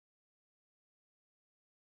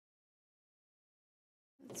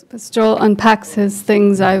As Joel unpacks his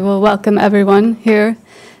things, I will welcome everyone here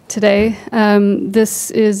today. This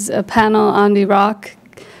is a panel on Iraq,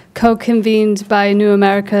 co-convened by New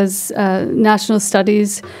America's National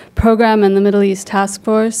Studies Program and the Middle East Task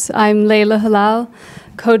Force. I'm Leila Hilal,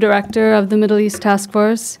 co-director of the Middle East Task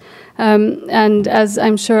Force. And as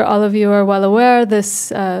I'm sure all of you are well aware, this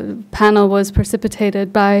panel was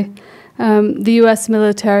precipitated by the U.S.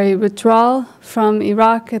 military withdrawal from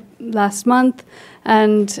Iraq last month,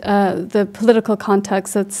 and the political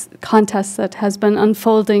contest that has been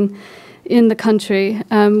unfolding in the country.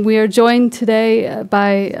 We are joined today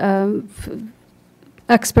by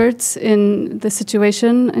experts in the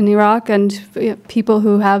situation in Iraq and people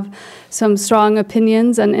who have some strong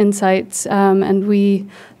opinions and insights, and we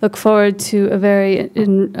look forward to a very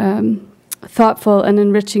thoughtful and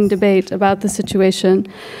enriching debate about the situation.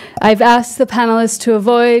 I've asked the panelists to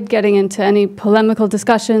avoid getting into any polemical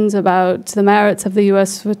discussions about the merits of the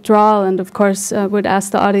U.S. withdrawal, and of course would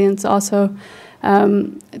ask the audience also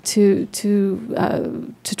to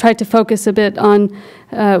try to focus a bit on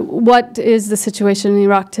what is the situation in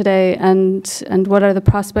Iraq today and what are the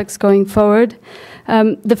prospects going forward.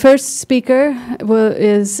 The first speaker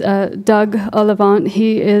is Doug Ollivant.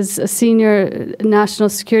 He is a senior national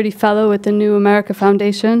security fellow with the New America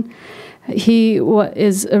Foundation. He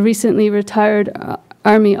is a recently retired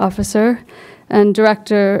Army officer and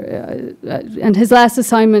director, and his last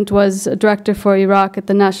assignment was a director for Iraq at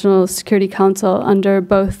the National Security Council under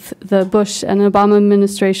both the Bush and Obama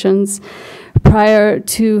administrations. Prior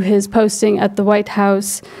to his posting at the White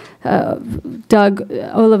House, Doug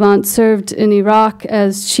Ollivant served in Iraq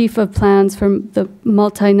as chief of plans for the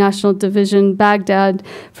multinational division Baghdad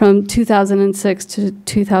from 2006 to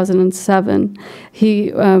 2007.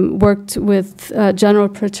 He worked with General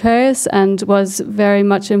Petraeus and was very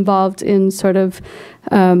much involved in sort of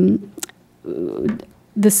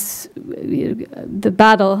the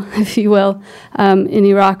battle, if you will, in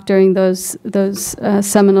Iraq during those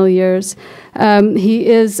seminal years. He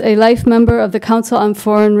is a life member of the Council on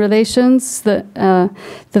Foreign Relations, the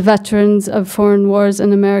Veterans of Foreign Wars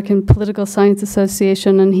and American Political Science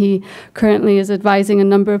Association, and he currently is advising a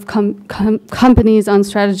number of companies on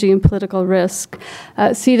strategy and political risk.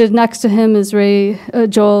 Seated next to him is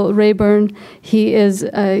Joel Rayburn. He is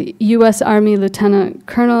a U.S. Army Lieutenant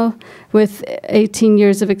Colonel with 18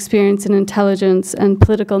 years of experience in intelligence and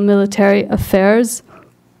political military affairs.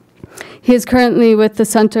 He is currently with the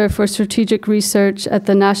Center for Strategic Research at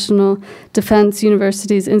the National Defense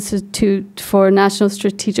University's Institute for National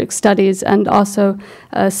Strategic Studies and also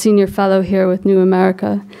a senior fellow here with New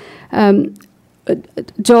America.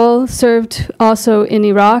 Joel served also in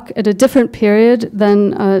Iraq at a different period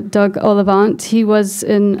than Doug Ollivant. He was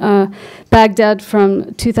in Baghdad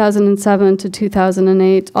from 2007 to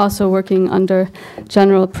 2008, also working under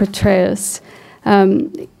General Petraeus.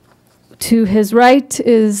 To his right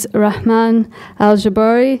is Rahman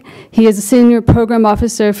Aljebouri. He is a senior program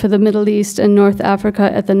officer for the Middle East and North Africa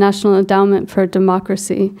at the National Endowment for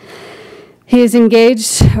Democracy. He is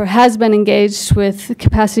engaged, or has been engaged, with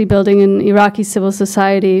capacity building in Iraqi civil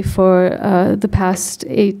society for the past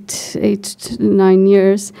 8 to 9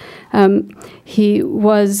 years. He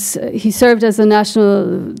served as the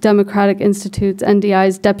National Democratic Institute's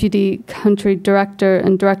NDI's deputy country director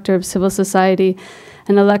and director of civil society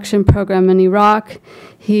and election program in Iraq.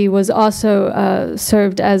 He was also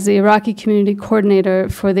served as the Iraqi community coordinator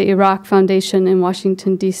for the Iraq Foundation in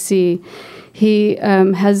Washington, D.C. He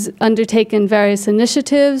has undertaken various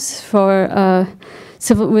initiatives for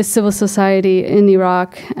with civil society in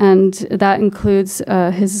Iraq, and that includes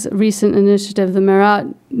his recent initiative, the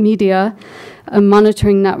Merat Media, a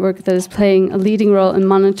monitoring network that is playing a leading role in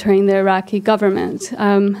monitoring the Iraqi government.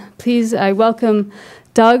 Please, I welcome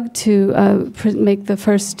Doug to make the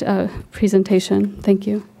first presentation. Thank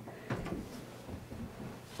you.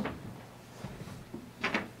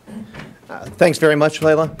 Thanks very much,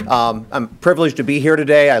 Leila. I'm privileged to be here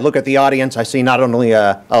today. I look at the audience. I see not only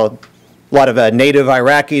a lot of native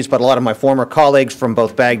Iraqis, but a lot of my former colleagues from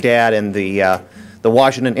both Baghdad and the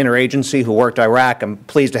Washington Interagency who worked Iraq. I'm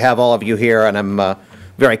pleased to have all of you here, and I'm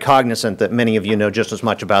very cognizant that many of you know just as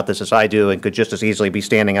much about this as I do and could just as easily be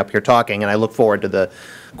standing up here talking, and I look forward to the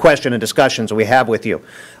question and discussions we have with you.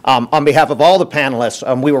 On behalf of all the panelists,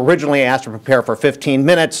 we were originally asked to prepare for 15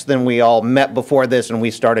 minutes, then we all met before this and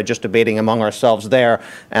we started just debating among ourselves there,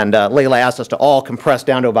 and Leila asked us to all compress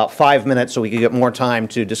down to about 5 minutes so we could get more time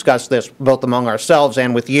to discuss this both among ourselves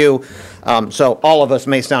and with you, so all of us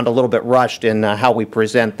may sound a little bit rushed in how we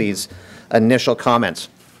present these initial comments.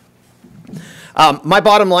 My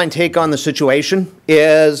bottom line take on the situation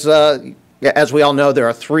is As we all know, there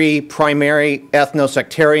are three primary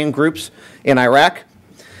ethno-sectarian groups in Iraq.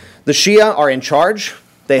 The Shia are in charge.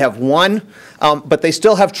 They have won, but they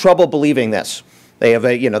still have trouble believing this. They have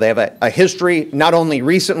a history not only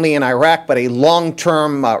recently in Iraq, but a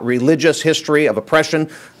long-term religious history of oppression.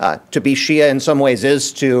 To be Shia in some ways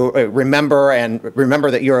is to remember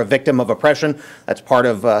that you're a victim of oppression. That's part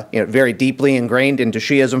of very deeply ingrained into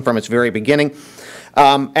Shiism from its very beginning.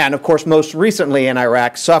 And of course, most recently in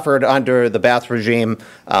Iraq, suffered under the Ba'ath regime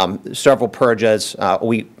several purges.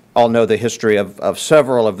 We all know the history of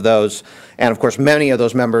several of those. And of course, many of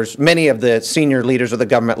those members, many of the senior leaders of the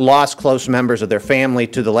government lost close members of their family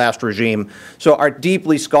to the last regime, so are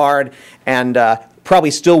deeply scarred and probably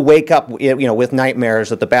still wake up with nightmares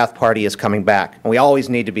that the Ba'ath Party is coming back. And we always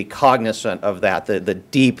need to be cognizant of that, the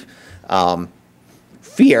deep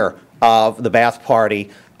fear of the Ba'ath Party,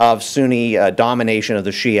 of Sunni domination of the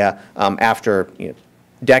Shia after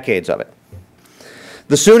decades of it.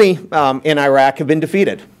 The Sunni in Iraq have been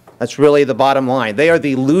defeated. That's really the bottom line. They are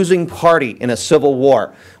the losing party in a civil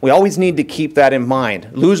war. We always need to keep that in mind.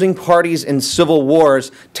 Losing parties in civil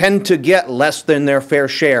wars tend to get less than their fair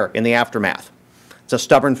share in the aftermath. It's a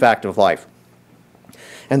stubborn fact of life.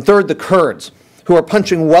 And third, the Kurds, who are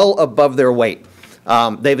punching well above their weight.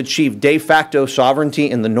 They've achieved de facto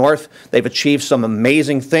sovereignty in the north. They've achieved some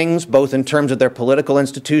amazing things, both in terms of their political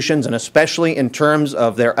institutions and especially in terms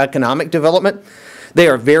of their economic development. They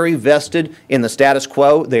are very vested in the status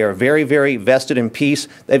quo. They are very, very vested in peace.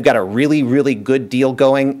 They've got a really, really good deal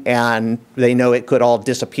going, and they know it could all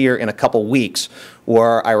disappear in a couple weeks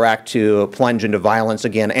were Iraq to plunge into violence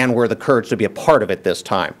again, and were the Kurds to be a part of it this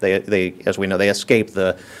time. They as we know, they escaped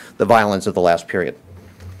the violence of the last period.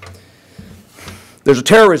 There's a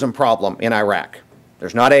terrorism problem in Iraq.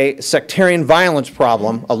 There's not a sectarian violence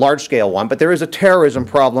problem, a large-scale one, but there is a terrorism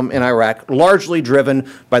problem in Iraq, largely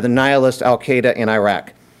driven by the nihilist al-Qaeda in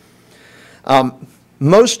Iraq.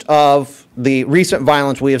 Most of the recent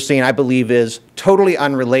violence we have seen, I believe, is totally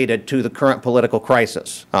unrelated to the current political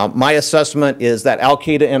crisis. My assessment is that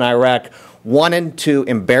al-Qaeda in Iraq wanted to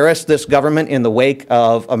embarrass this government in the wake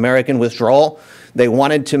of American withdrawal. They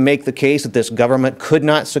wanted to make the case that this government could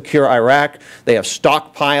not secure Iraq. They have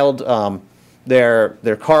stockpiled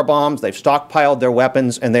their car bombs, they've stockpiled their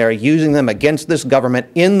weapons, and they are using them against this government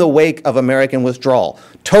in the wake of American withdrawal.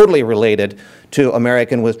 Totally related to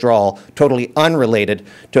American withdrawal, totally unrelated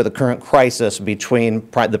to the current crisis between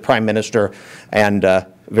the Prime Minister and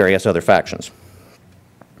various other factions.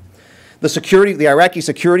 The Iraqi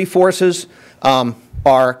security forces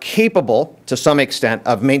are capable, to some extent,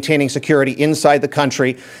 of maintaining security inside the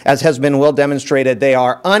country. As has been well demonstrated, they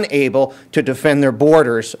are unable to defend their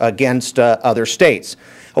borders against other states.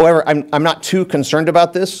 However, I'm not too concerned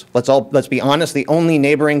about this. Let's be honest, the only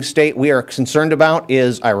neighboring state we are concerned about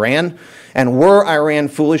is Iran. And were Iran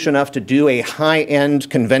foolish enough to do a high-end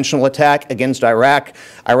conventional attack against Iraq,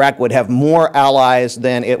 Iraq would have more allies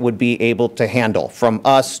than it would be able to handle, from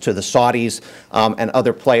us to the Saudis and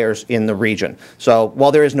other players in the region. So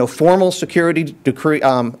while there is no formal security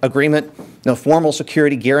agreement, no formal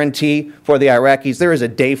security guarantee for the Iraqis, there is a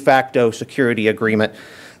de facto security agreement,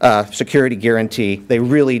 security guarantee. They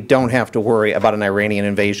really don't have to worry about an Iranian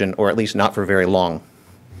invasion, or at least not for very long.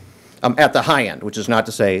 At the high end, which is not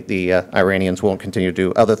to say the Iranians won't continue to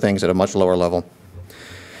do other things at a much lower level.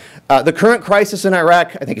 The current crisis in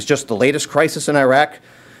Iraq, I think, is just the latest crisis in Iraq.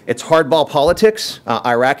 It's hardball politics,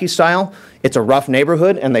 Iraqi style. It's a rough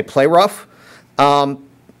neighborhood, and they play rough. But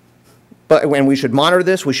when we should monitor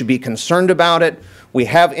this, we should be concerned about it. We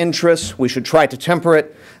have interests. We should try to temper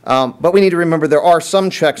it. But we need to remember there are some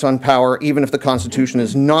checks on power, even if the Constitution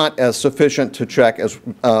is not as sufficient to check as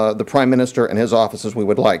the Prime Minister and his office as we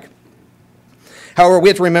would like. However, we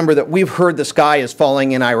have to remember that we've heard the sky is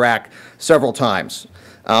falling in Iraq several times.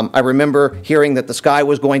 I remember hearing that the sky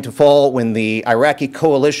was going to fall when the Iraqi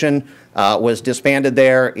coalition was disbanded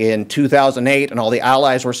there in 2008 and all the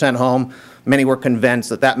allies were sent home. Many were convinced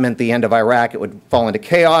that that meant the end of Iraq. It would fall into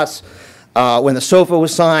chaos. When the SOFA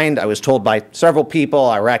was signed, I was told by several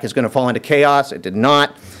people Iraq is going to fall into chaos. It did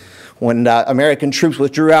not. When American troops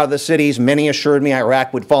withdrew out of the cities, many assured me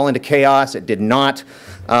Iraq would fall into chaos. It did not.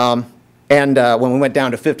 And when we went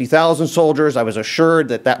down to 50,000 soldiers, I was assured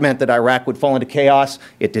that that meant that Iraq would fall into chaos.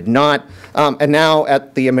 It did not. And now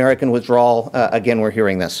at the American withdrawal, again, we're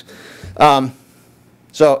hearing this.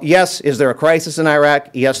 So yes, is there a crisis in Iraq?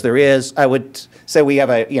 Yes, there is. I would say we have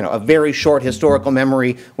a very short historical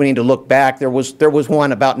memory. We need to look back. There was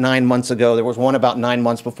one about 9 months ago. There was one about 9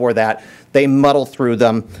 months before that. They muddle through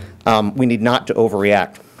them. We need not to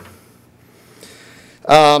overreact.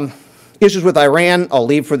 Issues with Iran, I'll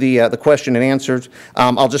leave for the question and answers.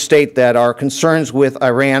 I'll just state that our concerns with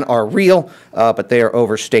Iran are real, but they are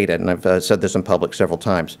overstated, and I've said this in public several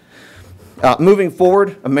times. Moving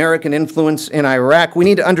forward, American influence in Iraq, we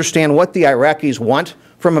need to understand what the Iraqis want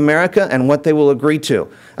from America and what they will agree to.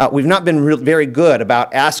 We've not been very good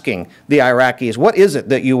about asking the Iraqis, what is it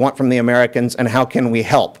that you want from the Americans and how can we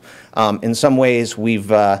help? In some ways,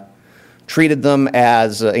 we've treated them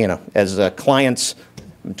as, as clients,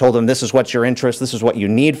 told them this is what's your interest, this is what you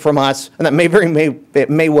need from us, and that it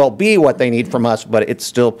may well be what they need from us, but it's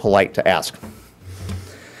still polite to ask.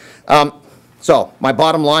 So my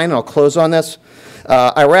bottom line, and I'll close on this,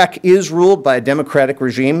 Iraq is ruled by a democratic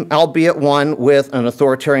regime, albeit one with an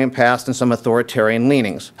authoritarian past and some authoritarian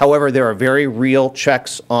leanings. However, there are very real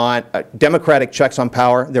checks on, democratic checks on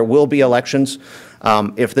power. There will be elections.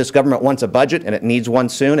 If this government wants a budget, and it needs one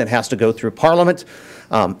soon, it has to go through Parliament.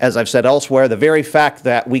 As I've said elsewhere, the very fact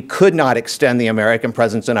that we could not extend the American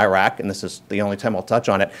presence in Iraq, and this is the only time I'll touch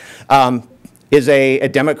on it, is a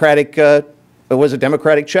democratic it was a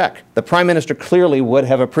democratic check. The Prime Minister clearly would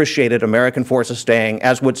have appreciated American forces staying,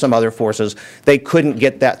 as would some other forces. They couldn't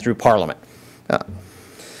get that through Parliament.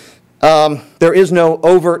 There is no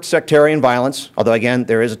overt sectarian violence, although, again,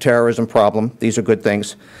 there is a terrorism problem. These are good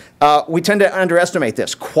things. We tend to underestimate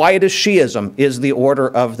this. Quietist Shi'ism is the order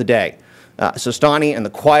of the day. Sistani and the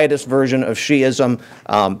quietist version of Shi'ism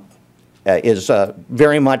is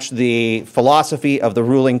very much the philosophy of the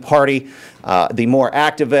ruling party. The more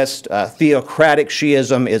activist, theocratic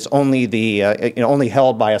Shi'ism is only only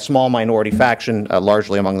held by a small minority faction,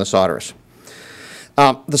 largely among the Sadrs.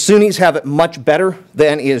 The Sunnis have it much better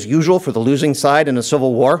than is usual for the losing side in a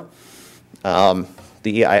civil war.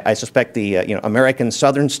 I suspect the American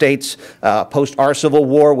southern states post our civil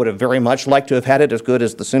war would have very much liked to have had it as good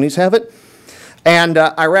as the Sunnis have it. And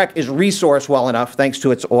Iraq is resourced well enough, thanks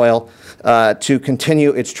to its oil, to continue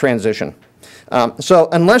its transition. So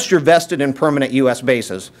unless you're vested in permanent U.S.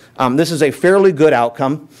 bases, this is a fairly good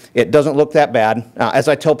outcome. It doesn't look that bad. As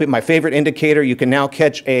I tell people, my favorite indicator, you can now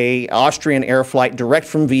catch an Austrian air flight direct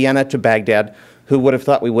from Vienna to Baghdad. Who would have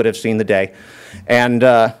thought we would have seen the day? And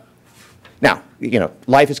now,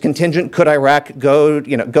 life is contingent. Could Iraq go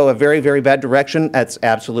a very, very bad direction? That's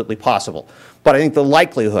absolutely possible. But I think the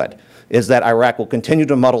likelihood is that Iraq will continue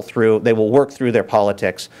to muddle through, they will work through their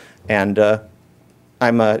politics, and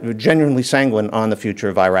I'm genuinely sanguine on the future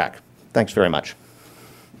of Iraq. Thanks very much.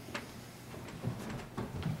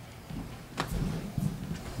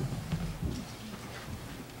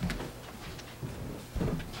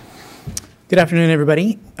 Good afternoon,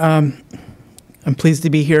 everybody. I'm pleased to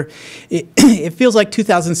be here. It feels like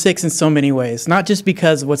 2006 in so many ways, not just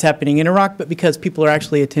because of what's happening in Iraq, but because people are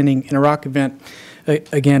actually attending an Iraq event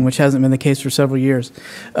again, which hasn't been the case for several years.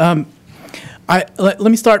 Let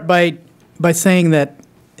me start by saying that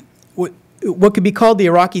what could be called the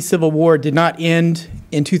Iraqi Civil War did not end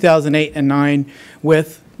in 2008 and 9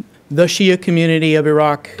 with the Shia community of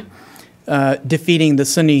Iraq defeating the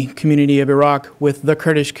Sunni community of Iraq, with the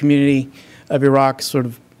Kurdish community of Iraq sort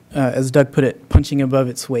of, as Doug put it, punching above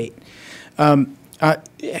its weight.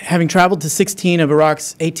 Having traveled to 16 of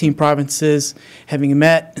Iraq's 18 provinces, having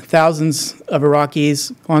met thousands of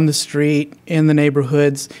Iraqis on the street, in the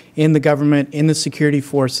neighborhoods, in the government, in the security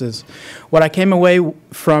forces, what I came away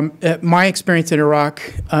from my experience in Iraq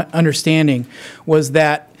understanding was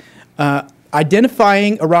that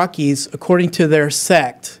identifying Iraqis according to their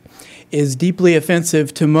sect is deeply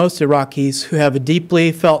offensive to most Iraqis who have a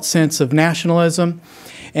deeply felt sense of nationalism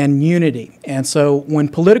and unity. And so when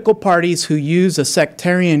political parties who use a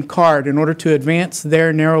sectarian card in order to advance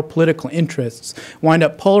their narrow political interests wind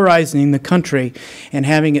up polarizing the country and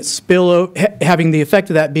having it having the effect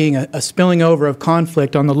of that being a spilling over of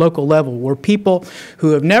conflict on the local level, where people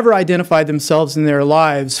who have never identified themselves in their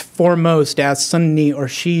lives foremost as Sunni or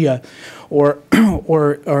Shia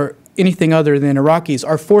or anything other than Iraqis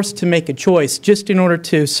are forced to make a choice just in order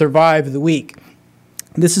to survive the week.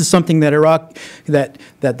 This is something that that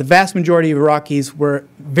the vast majority of Iraqis were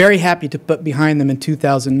very happy to put behind them in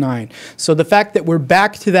 2009. So the fact that we're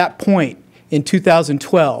back to that point in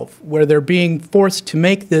 2012, where they're being forced to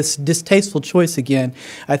make this distasteful choice again,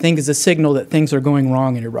 I think is a signal that things are going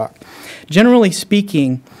wrong in Iraq. Generally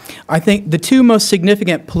speaking, I think the two most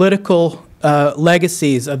significant political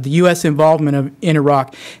legacies of the U.S. involvement in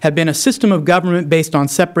Iraq have been a system of government based on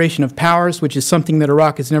separation of powers, which is something that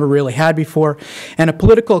Iraq has never really had before, and a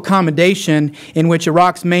political accommodation in which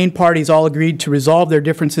Iraq's main parties all agreed to resolve their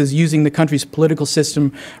differences using the country's political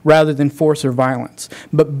system rather than force or violence.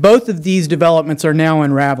 But both of these developments are now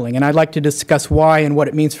unraveling, and I'd like to discuss why and what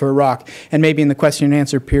it means for Iraq, and maybe in the question and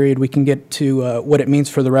answer period we can get to what it means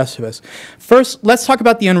for the rest of us. First, let's talk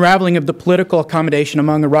about the unraveling of the political accommodation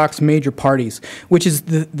among Iraq's major parties, which is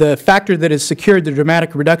the factor that has secured the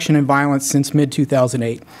dramatic reduction in violence since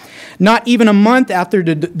mid-2008. Not even a month after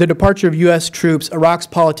the departure of U.S. troops, Iraq's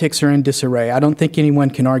politics are in disarray. I don't think anyone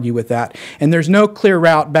can argue with that. And there's no clear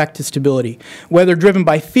route back to stability. Whether driven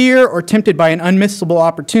by fear or tempted by an unmissable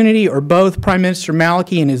opportunity, or both, Prime Minister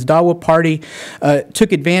Maliki and his Dawa party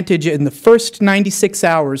took advantage in the first 96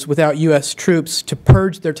 hours without U.S. troops to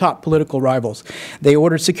purge their top political rivals. They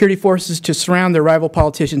ordered security forces to surround their rival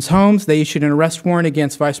politicians' homes. They issued an arrest warrant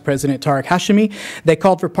against Vice President Tariq Hashemi. They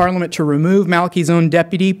called for Parliament to remove Maliki's own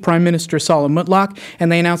deputy, Prime Minister Salah Mutlaq,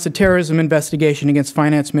 and they announced a terrorism investigation against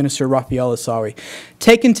Finance Minister Rafi al-Asawi.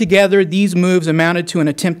 Taken together, these moves amounted to an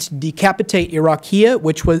attempt to decapitate Iraqiyya,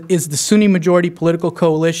 which is the Sunni-majority political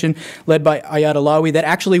coalition led by Ayad Alawi that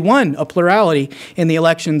actually won a plurality in the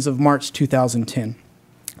elections of March 2010.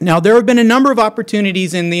 Now, there have been a number of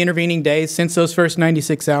opportunities in the intervening days since those first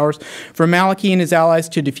 96 hours for Maliki and his allies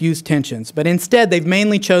to diffuse tensions, but instead they've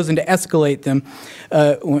mainly chosen to escalate them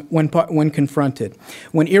when confronted.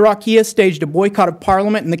 When Iraqiyya staged a boycott of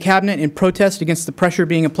parliament and the cabinet in protest against the pressure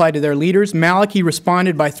being applied to their leaders, Maliki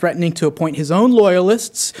responded by threatening to appoint his own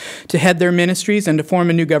loyalists to head their ministries and to form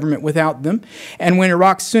a new government without them. And when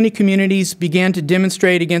Iraq's Sunni communities began to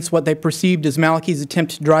demonstrate against what they perceived as Maliki's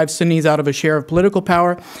attempt to drive Sunnis out of a share of political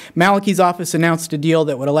power, Maliki's office announced a deal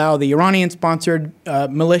that would allow the Iranian-sponsored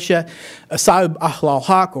militia Asa'ib Ahl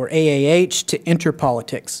al-Haq, or AAH, to enter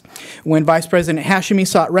politics. When Vice President Hashemi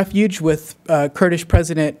sought refuge with Kurdish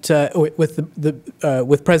President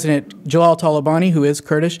with President Jalal Talabani, who is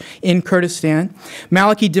Kurdish, in Kurdistan,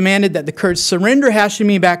 Maliki demanded that the Kurds surrender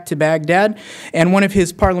Hashemi back to Baghdad, and one of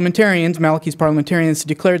his parliamentarians, Maliki's parliamentarians,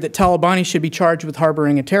 declared that Talabani should be charged with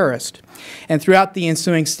harboring a terrorist. And throughout the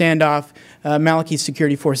ensuing standoff, Maliki's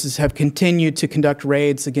security forces have continued to conduct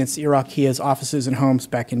raids against Iraqiyya's offices and homes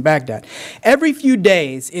back in Baghdad. Every few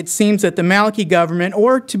days, it seems that the Maliki government,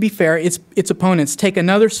 or to be fair, its opponents, take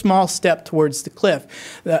another small step towards the cliff,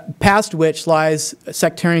 past which lies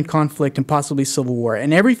sectarian conflict and possibly civil war.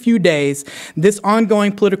 And every few days, this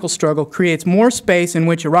ongoing political struggle creates more space in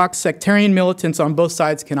which Iraq's sectarian militants on both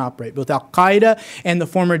sides can operate, both al-Qaeda and the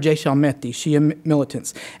former Jaish al-Mehdi, Shia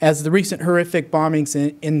militants, as the recent horrific bombings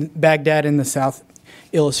in Baghdad in the south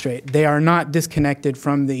illustrate. They are not disconnected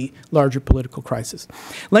from the larger political crisis.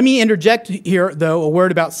 Let me interject here, though, a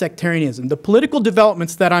word about sectarianism. The political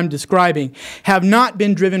developments that I'm describing have not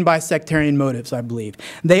been driven by sectarian motives, I believe.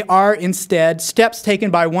 They are instead steps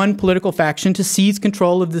taken by one political faction to seize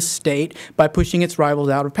control of the state by pushing its rivals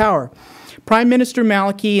out of power. Prime Minister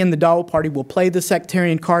Maliki and the Dawa party will play the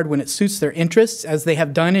sectarian card when it suits their interests, as they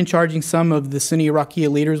have done in charging some of the Sunni Iraqi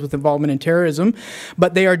leaders with involvement in terrorism,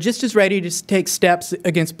 but they are just as ready to take steps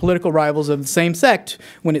against political rivals of the same sect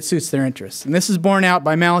when it suits their interests. And this is borne out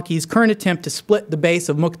by Maliki's current attempt to split the base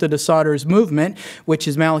of Muqtada Sadr's movement, which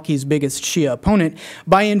is Maliki's biggest Shia opponent,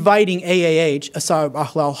 by inviting AAH, Asa'ib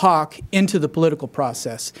Ahl al-Haq, into the political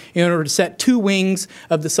process in order to set two wings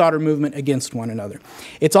of the Sadr movement against one another.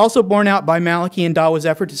 It's also borne out by Maliki and Dawa's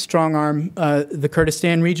effort to strong-arm the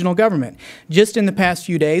Kurdistan regional government. Just in the past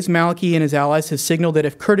few days, Maliki and his allies have signaled that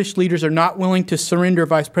if Kurdish leaders are not willing to surrender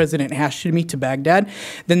Vice President Hashemi to Baghdad,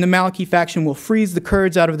 then the Maliki faction will freeze the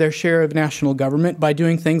Kurds out of their share of national government by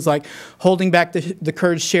doing things like holding back the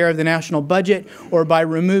Kurds' share of the national budget, or by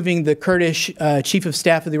removing the Kurdish chief of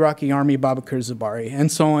staff of the Iraqi army, Babakar Zabari,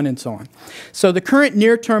 and so on and so on. So the current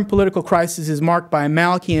near-term political crisis is marked by a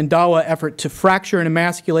Maliki and Dawa effort to fracture and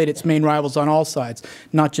emasculate its main rivals on all sides,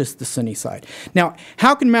 not just the Sunni side. Now,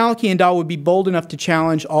 how can Maliki and Dawa be bold enough to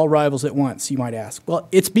challenge all rivals at once, you might ask? Well,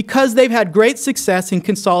 it's because they've had great success in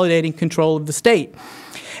consolidating control of the state.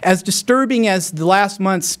 As disturbing as the last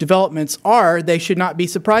month's developments are, they should not be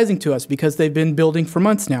surprising to us because they've been building for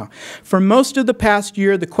months now. For most of the past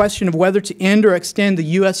year, the question of whether to end or extend the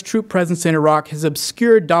U.S. troop presence in Iraq has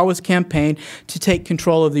obscured Dawa's campaign to take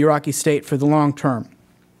control of the Iraqi state for the long term.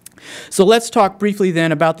 So let's talk briefly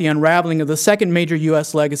then about the unraveling of the second major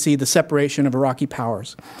U.S. legacy, the separation of Iraqi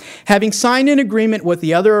powers. Having signed an agreement with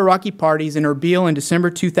the other Iraqi parties in Erbil in December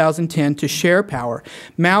 2010 to share power,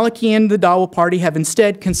 Maliki and the Dawa Party have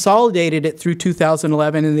instead consolidated it through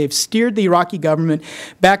 2011, and they've steered the Iraqi government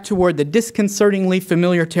back toward the disconcertingly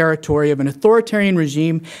familiar territory of an authoritarian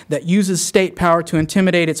regime that uses state power to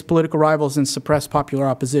intimidate its political rivals and suppress popular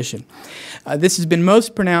opposition. This has been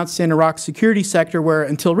most pronounced in Iraq's security sector, where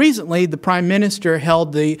until recently the Prime Minister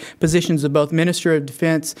held the positions of both Minister of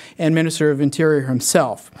Defense and Minister of Interior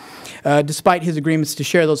himself, despite his agreements to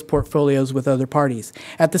share those portfolios with other parties.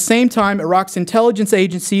 At the same time, Iraq's intelligence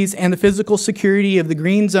agencies and the physical security of the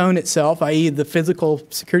Green Zone itself, i.e. the physical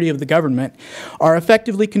security of the government, are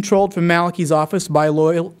effectively controlled from Maliki's office by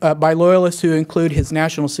loyalists who include his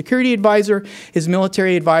national security advisor, his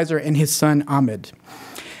military advisor, and his son Ahmed.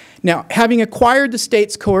 Now, having acquired the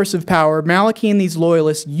state's coercive power, Maliki and these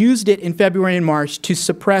loyalists used it in February and March to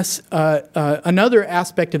suppress another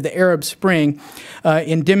aspect of the Arab Spring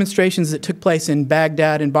in demonstrations that took place in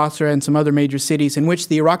Baghdad and Basra and some other major cities, in which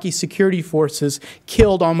the Iraqi security forces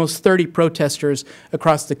killed almost 30 protesters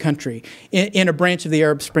across the country in a branch of the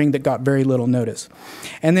Arab Spring that got very little notice.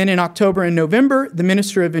 And then in October and November, the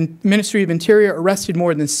Ministry of Interior arrested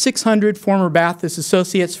more than 600 former Ba'athist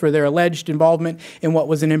associates for their alleged involvement in what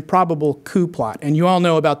was an improbable coup plot. And you all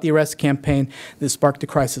know about the arrest campaign that sparked the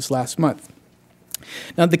crisis last month.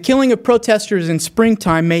 Now, the killing of protesters in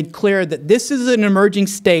springtime made clear that this is an emerging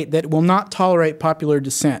state that will not tolerate popular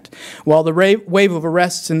dissent, while the wave of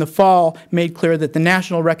arrests in the fall made clear that the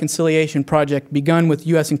National Reconciliation Project, begun with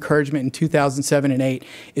U.S. encouragement in 2007 and 2008,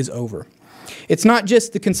 is over. It's not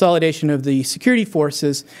just the consolidation of the security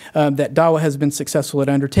forces that Dawa has been successful at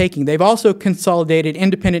undertaking. They've also consolidated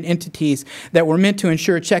independent entities that were meant to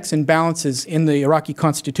ensure checks and balances in the Iraqi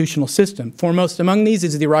constitutional system. Foremost among these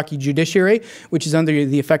is the Iraqi judiciary, which is under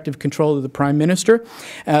the effective control of the Prime Minister,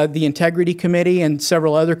 the Integrity Committee, and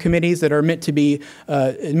several other committees that are meant to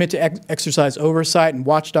exercise oversight and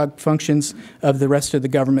watchdog functions of the rest of the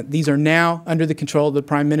government. These are now under the control of the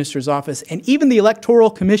Prime Minister's office, and even the Electoral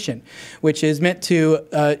Commission, which is meant to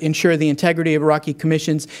ensure the integrity of Iraqi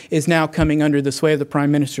commissions, is now coming under the sway of the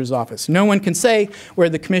Prime Minister's office. No one can say where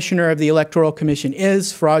the Commissioner of the Electoral Commission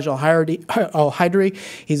is, Faraj al-Haidari.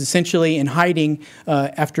 He's essentially in hiding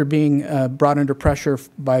after being brought under pressure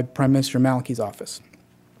by Prime Minister Maliki's office.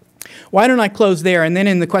 Why don't I close there, and then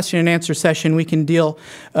in the question and answer session we can deal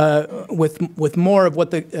with more of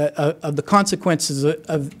what the consequences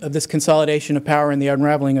of this consolidation of power and the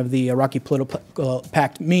unraveling of the Iraqi political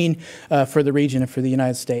pact mean for the region and for the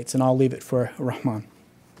United States. And I'll leave it for Rahman.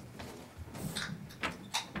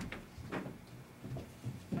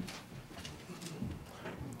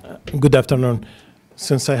 Good afternoon.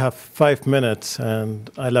 Since I have 5 minutes and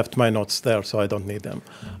I left my notes there, so I don't need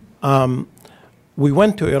them. We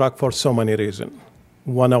went to Iraq for so many reasons.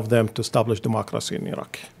 One of them to establish democracy in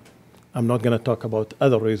Iraq. I'm not going to talk about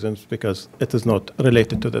other reasons because it is not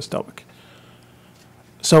related to this topic.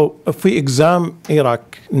 So if we examine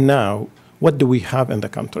Iraq now, what do we have in the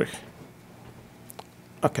country?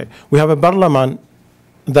 Okay, we have a parliament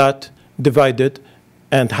that divided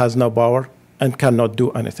and has no power and cannot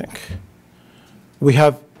do anything. We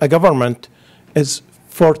have a government is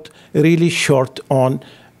really short on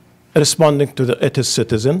responding to its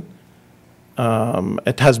citizen.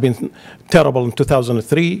 It has been terrible in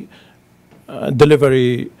 2003,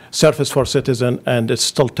 delivery service for citizen, and it's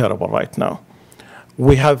still terrible right now.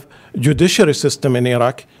 We have judiciary system in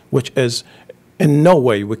Iraq, which is in no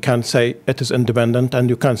way we can say it is independent, and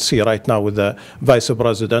you can see right now with the vice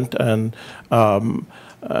president, and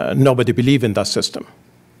nobody believes in that system.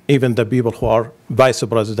 Even the people who are vice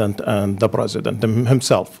president and the president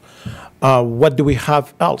himself. What do we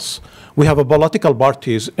have else? We have political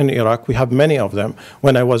parties in Iraq. We have many of them.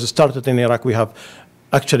 When I was started in Iraq, we have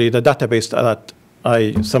actually the database that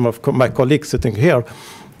some of my colleagues sitting here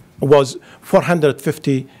was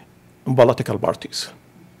 450 political parties.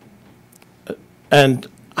 And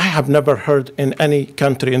I have never heard in any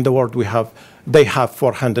country in the world they have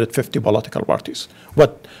 450 political parties.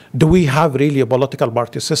 What do we have really a political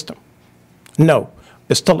party system? No,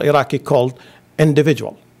 it's still Iraqi called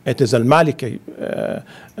individual. It is al-Maliki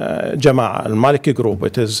Jama'a, al-Maliki group,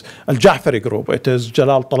 it is al-Ja'fari group, it is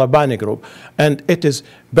Jalal Talabani group, and it is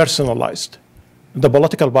personalized. The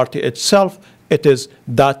political party itself, it is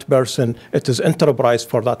that person, it is enterprise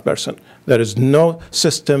for that person. There is no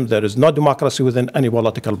system, there is no democracy within any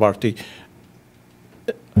political party.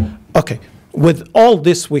 Okay, with all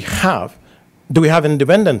this we have, do we have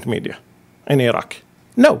independent media in Iraq?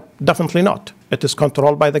 No, definitely not. It is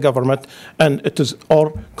controlled by the government, and it is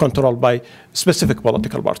all controlled by specific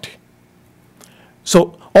political party.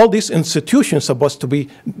 So all these institutions are supposed to be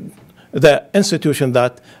the institution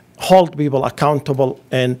that hold people accountable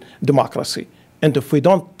in democracy. And if we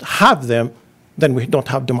don't have them, then we don't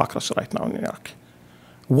have democracy right now in Iraq.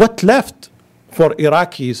 What left for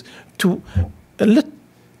Iraqis to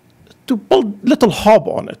build little hope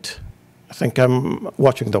on it? I think I'm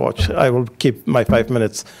watching the watch. I will keep my 5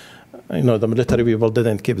 minutes. You know, the military people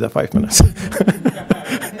didn't keep the 5 minutes.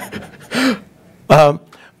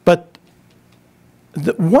 But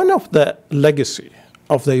one of the legacy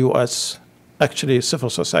of the U.S. actually is civil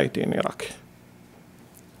society in Iraq,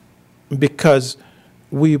 because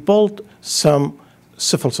we built some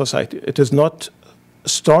civil society. It is not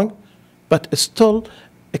strong, but it's still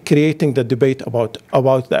creating the debate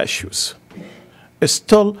about the issues. It's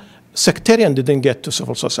still sectarian didn't get to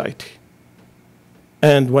civil society.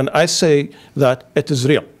 And when I say that, it is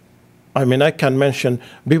real. I mean, I can mention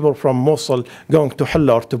people from Mosul going to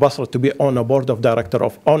Hilla or to Basra to be on a board of director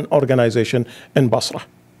of an organization in Basra.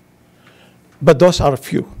 But those are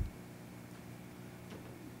few.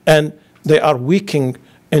 And they are weakening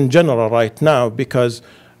in general right now because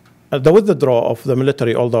the withdrawal of the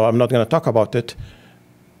military, although I'm not going to talk about it,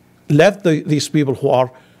 left these people who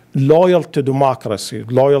are loyal to democracy,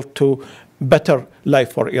 loyal to better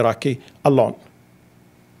life for Iraqi alone.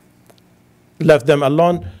 Left them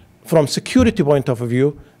alone from security point of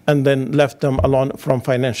view, and then left them alone from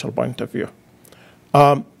financial point of view.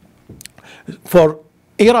 For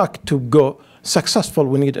Iraq to go successful,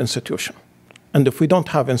 we need institution. And if we don't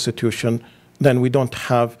have institution, then we don't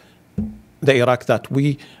have the Iraq that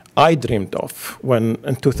I dreamed of when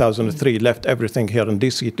in 2003 left everything here in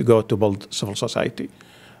DC to go to build civil society.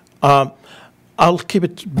 I'll keep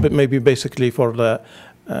it maybe basically for the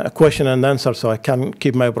question and answer, so I can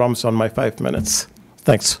keep my promise on my 5 minutes.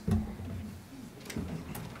 Thanks.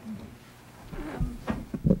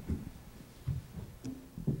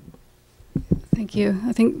 Thank you.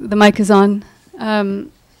 I think the mic is on.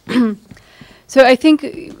 So I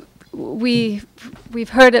think we've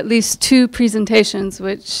heard at least two presentations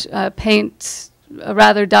which paint a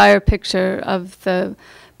rather dire picture of the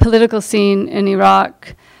political scene in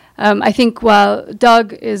Iraq. I think while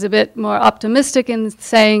Doug is a bit more optimistic in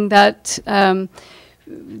saying that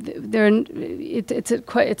it's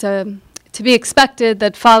to be expected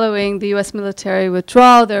that following the U.S. military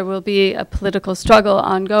withdrawal, there will be a political struggle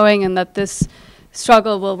ongoing, and that this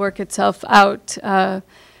struggle will work itself out,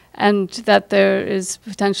 and that there is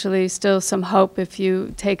potentially still some hope if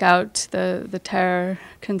you take out the terror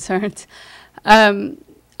concerns.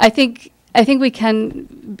 I think we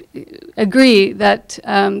can agree that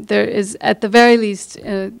there is, at the very least,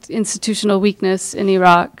 institutional weakness in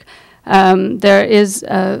Iraq. There is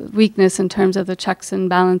a weakness in terms of the checks and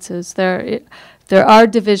balances. There are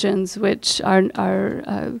divisions which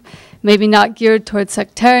are maybe not geared towards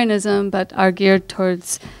sectarianism, but are geared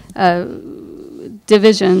towards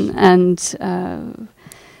division, and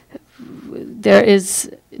there is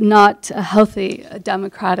not a healthy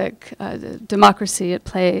democratic democracy at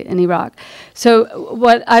play in Iraq. So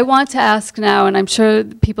what I want to ask now, and I'm sure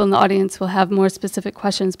the people in the audience will have more specific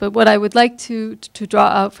questions, but what I would like to draw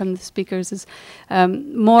out from the speakers is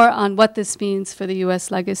more on what this means for the U.S.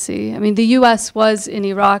 legacy. I mean, the U.S. was in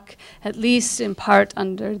Iraq, at least in part,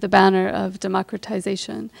 under the banner of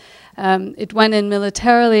democratization. It went in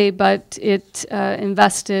militarily, but it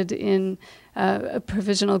invested in a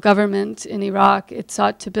provisional government in Iraq. It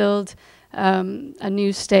sought to build a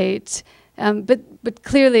new state, but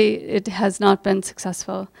clearly it has not been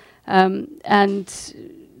successful. And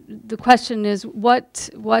the question is, what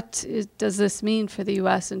does this mean for the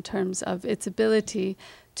U.S. in terms of its ability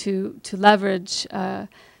to leverage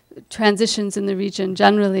transitions in the region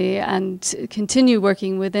generally and continue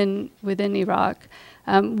working within Iraq?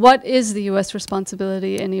 What is the U.S.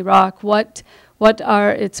 responsibility in Iraq? What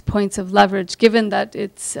are its points of leverage, given that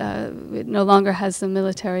it no longer has the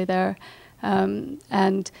military there,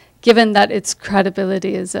 and given that its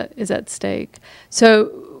credibility is at stake?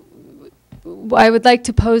 So I would like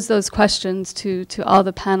to pose those questions to all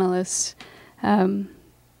the panelists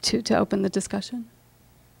to open the discussion.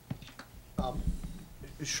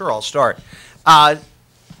 Sure, I'll start.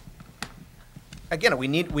 Again, we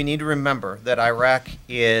need to remember that Iraq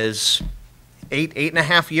is eight and a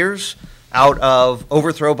half years out of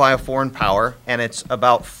overthrow by a foreign power, and it's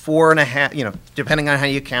about 4.5, depending on how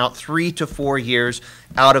you count, 3 to 4 years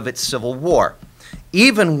out of its civil war.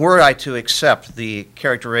 Even were I to accept the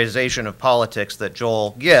characterization of politics that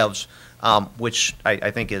Joel gives, which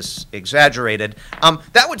I think is exaggerated,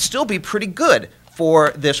 that would still be pretty good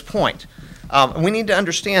for this point. We need to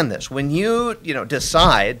understand this. When you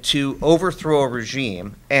decide to overthrow a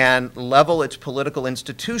regime and level its political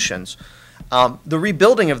institutions, the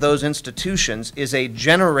rebuilding of those institutions is a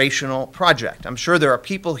generational project. I'm sure there are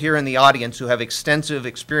people here in the audience who have extensive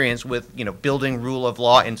experience with building rule of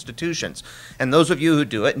law institutions. And those of you who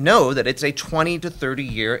do it know that it's a 20 to 30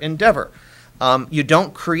 year endeavor. You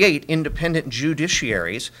don't create independent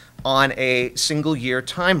judiciaries on a single year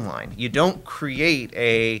timeline. You don't create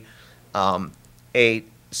a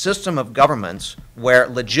system of governments where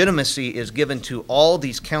legitimacy is given to all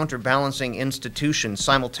these counterbalancing institutions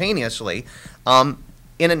simultaneously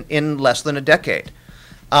in less than a decade.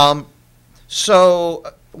 So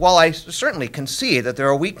while I certainly concede that there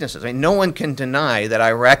are weaknesses, no one can deny that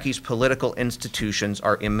Iraq's political institutions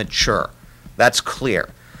are immature. That's clear.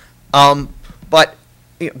 But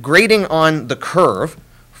grading on the curve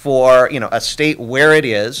for a state where it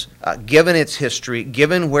is, given its history,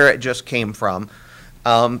 given where it just came from,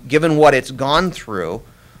 given what it's gone through,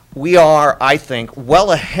 we are, I think,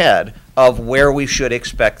 well ahead of where we should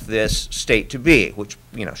expect this state to be, which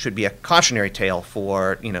should be a cautionary tale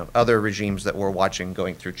for other regimes that we're watching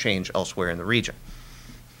going through change elsewhere in the region.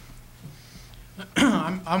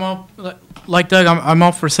 I'm all, like Doug, I'm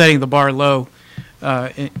all for setting the bar low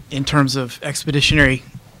in terms of expeditionary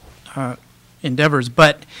endeavors,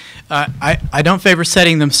 but I don't favor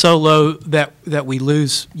setting them so low that we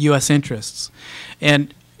lose U.S. interests.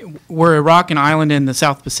 And were Iraq an island in the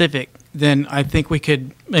South Pacific, then I think we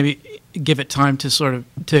could maybe give it time to sort of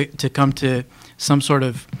to come to some sort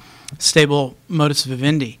of stable modus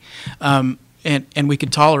vivendi, and we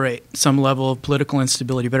could tolerate some level of political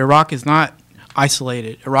instability. But Iraq is not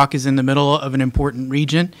isolated. Iraq is in the middle of an important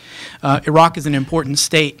region. Iraq is an important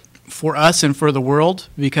state for us and for the world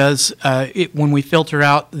because when we filter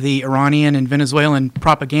out the Iranian and Venezuelan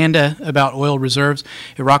propaganda about oil reserves,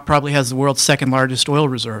 Iraq probably has the world's second largest oil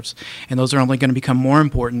reserves, and those are only going to become more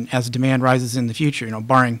important as demand rises in the future,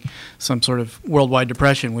 barring some sort of worldwide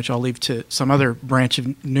depression, which I'll leave to some other branch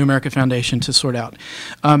of New America Foundation to sort out.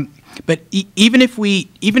 But even if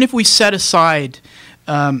we set aside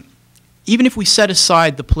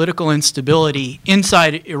the political instability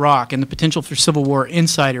inside Iraq and the potential for civil war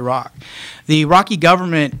inside Iraq, the Iraqi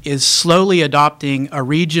government is slowly adopting a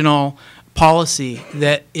regional policy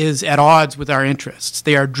that is at odds with our interests.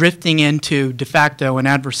 They are drifting into de facto an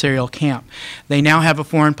adversarial camp. They now have a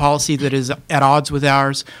foreign policy that is at odds with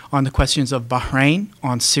ours on the questions of Bahrain,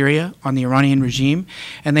 on Syria, on the Iranian regime,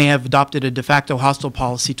 and they have adopted a de facto hostile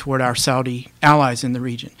policy toward our Saudi allies in the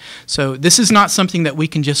region. So this is not something that we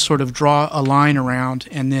can just sort of draw a line around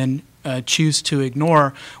and then choose to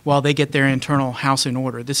ignore while they get their internal house in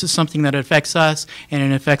order. This is something that affects us, and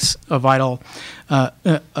it affects a vital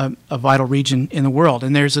region in the world.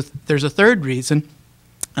 And there's a third reason.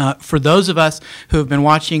 For those of us who have been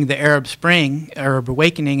watching the Arab Spring, Arab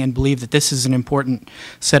Awakening, and believe that this is an important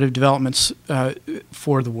set of developments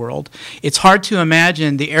for the world, it's hard to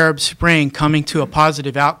imagine the Arab Spring coming to a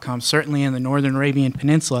positive outcome, certainly in the northern Arabian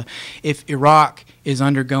Peninsula, if Iraq is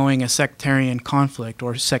undergoing a sectarian conflict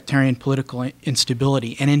or sectarian political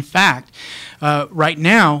instability. And in fact, right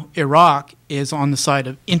now, Iraq is on the side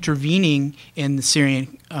of intervening in the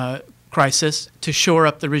Syrian crisis to shore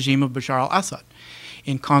up the regime of Bashar al-Assad,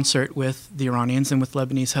 in concert with the Iranians and with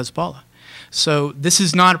Lebanese Hezbollah. So this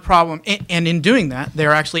is not a problem. And in doing that,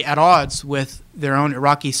 they're actually at odds with their own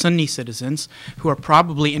Iraqi Sunni citizens who are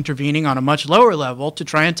probably intervening on a much lower level to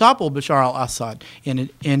try and topple Bashar al-Assad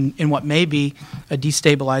in what may be a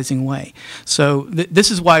destabilizing way. So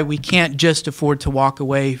this is why we can't just afford to walk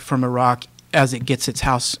away from Iraq as it gets its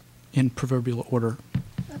house in proverbial order.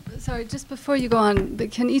 Sorry, just before you go on,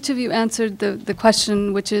 can each of you answer the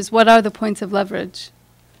question, which is, what are the points of leverage?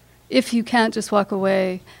 If you can't just walk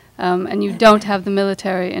away and you don't have the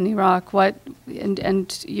military in Iraq,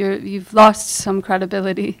 and you've lost some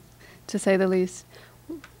credibility, to say the least,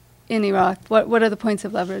 in Iraq, what are the points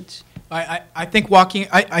of leverage? I think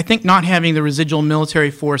not having the residual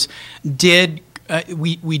military force did.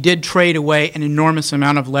 We did trade away an enormous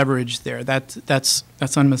amount of leverage there. That's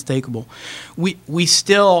unmistakable. We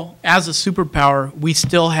still, as a superpower, we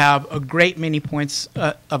still have a great many points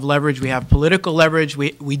of leverage. We have political leverage.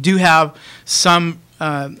 We do have some.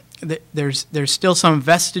 There's still some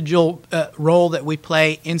vestigial role that we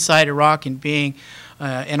play inside Iraq in being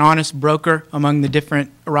an honest broker among the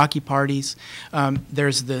different Iraqi parties.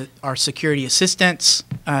 There's our security assistance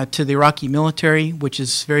to the Iraqi military, which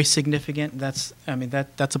is very significant. That's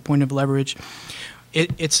a point of leverage.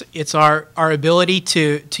 It's our ability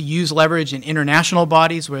to use leverage in international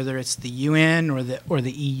bodies, whether it's the UN or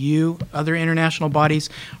the EU. Other international bodies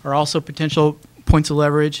are also potential points of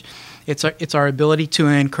leverage. It's our ability to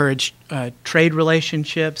encourage trade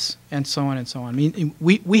relationships and so on and so on. I mean,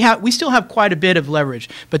 we still have quite a bit of leverage,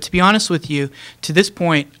 but to be honest with you, to this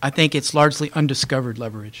point, I think it's largely undiscovered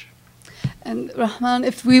leverage. And Rahman,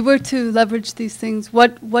 if we were to leverage these things,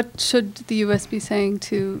 what should the U.S. be saying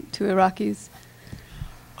to Iraqis?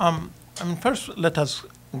 I mean, first, let us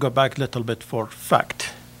go back a little bit for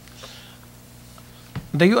fact.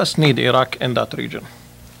 The U.S. need Iraq in that region,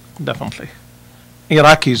 definitely.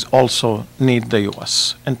 Iraqis also need the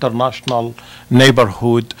U.S. International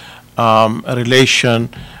neighborhood relation.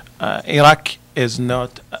 Iraq is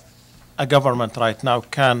not a government right now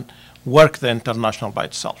can work the international by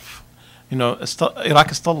itself. You know,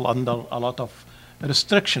 Iraq is still under a lot of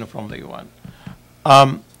restriction from the UN.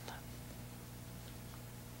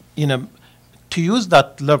 You know, to use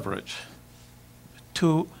that leverage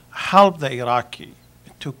to help the Iraqi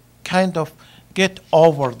to kind of get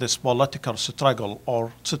over this political struggle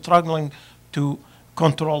or struggling to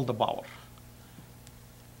control the power.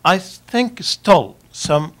 I think still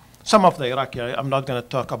some of the Iraqi, I'm not going to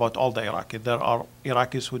talk about all the Iraqi. There are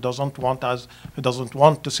Iraqis who doesn't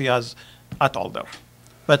want to see us at all there.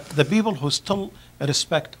 But the people who still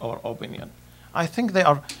respect our opinion, I think they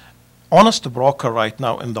are honest broker right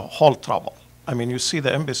now in the whole trouble. I mean, you see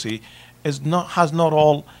the embassy has no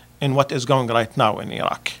role in what is going right now in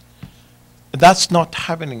Iraq. That's not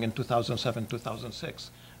happening in 2007,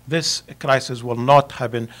 2006. This crisis will not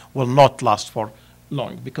happen, will not last for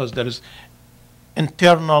long because there is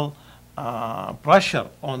internal pressure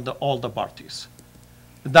on all the parties.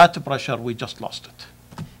 That pressure, we just lost it.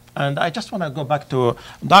 And I just want to go back to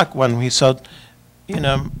Doc when he said, you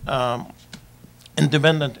know,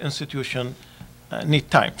 independent institution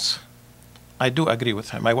need times. I do agree with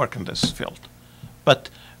him. I work in this field. But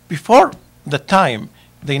before the time,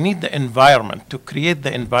 they need the environment to create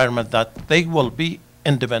the environment that they will be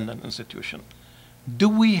independent institution. Do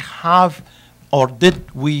we have, or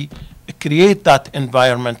did we create that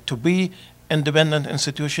environment to be independent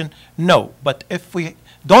institution? No, but if we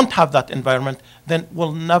don't have that environment, then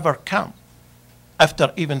we'll never come.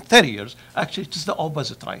 After even 30 years, actually it's the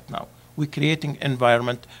opposite right now. We're creating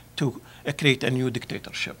environment to create a new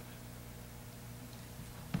dictatorship.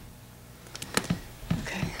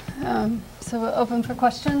 Okay. So we're open for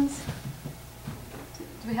questions.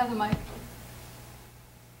 Do we have the mic?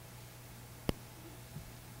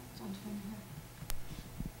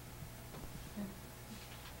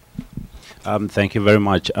 Thank you very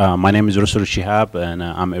much. My name is Rusul Shihab, and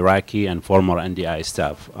I'm Iraqi and former NDI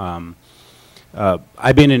staff.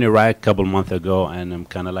 I've been in Iraq a couple months ago, and I'm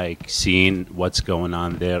kind of like seeing what's going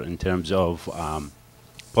on there in terms of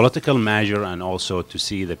political measure, and also to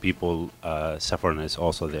see the people suffering is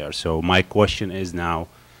also there. So my question is now,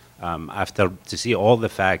 after to see all the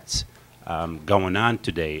facts going on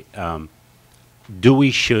today, do we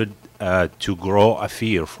should to grow a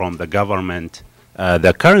fear from the government,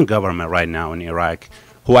 the current government right now in Iraq,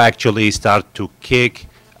 who actually start to kick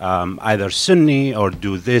either Sunni or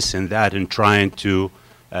do this and that and trying to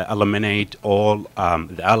eliminate all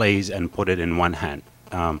the allies and put it in one hand?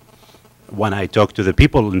 When I talk to the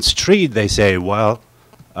people in the street, they say, well,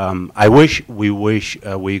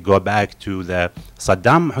 we go back to the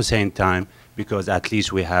Saddam Hussein time because at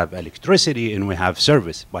least we have electricity and we have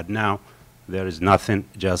service. But now there is nothing,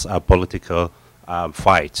 just a political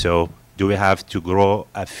fight. So do we have to grow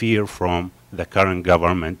a fear from the current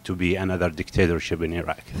government to be another dictatorship in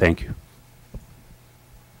Iraq? Thank you.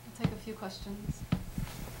 I'll take a few questions.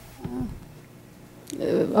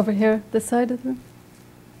 Over here, this side of the room.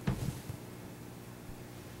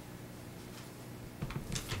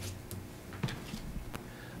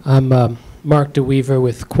 I'm Mark DeWeaver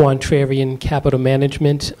with Quantrarian Capital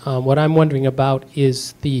Management. What I'm wondering about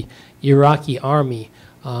is the Iraqi army.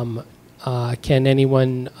 Can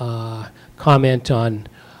anyone comment on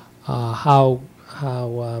how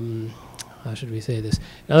should we say this?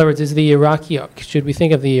 In other words, should we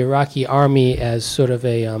think of the Iraqi army as sort of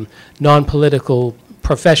a non-political,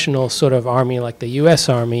 professional sort of army like the U.S.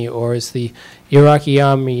 Army, or is the Iraqi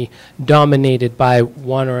army dominated by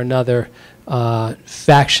one or another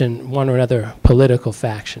faction, one or another political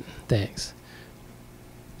faction? Thanks.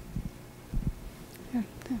 Here,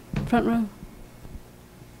 front row.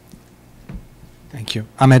 Thank you.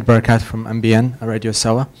 Ahmed Barakat from MBN, Radio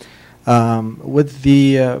Sawa. With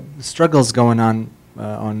the struggles going on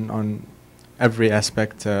every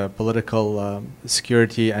aspect, political,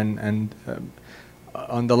 security, and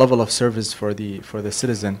on the level of service for the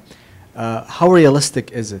citizen, how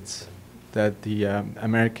realistic is it that the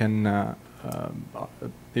American, the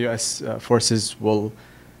U.S. forces will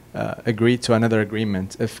agree to another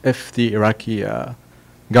agreement, if the Iraqi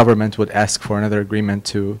government would ask for another agreement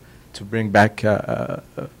to bring back a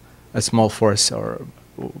small force or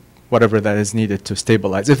whatever that is needed to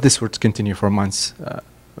stabilize, if this were to continue for months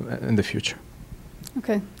in the future?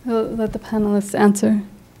 Okay, we'll let the panelists answer.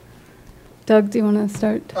 Doug, do you want to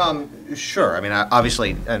start? Sure. I mean,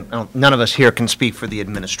 obviously, none of us here can speak for the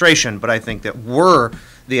administration, but I think that were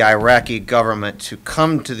the Iraqi government to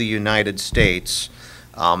come to the United States,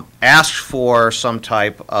 ask for some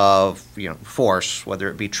type of force, whether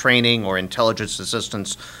it be training or intelligence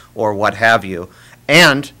assistance or what have you,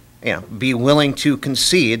 and be willing to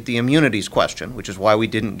concede the immunities question, which is why we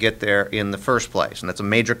didn't get there in the first place, and that's a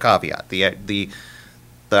major caveat. The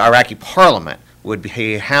Iraqi parliament would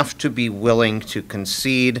have to be willing to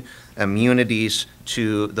concede immunities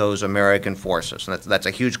to those American forces. And that's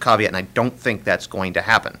a huge caveat, and I don't think that's going to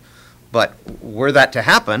happen. But were that to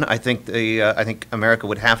happen, I think America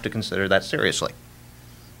would have to consider that seriously.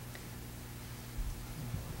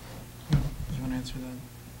 Do you want to answer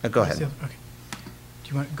that? Go ahead. Okay. Do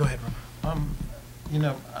you want go ahead,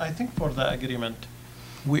 Rahman? I think for the agreement,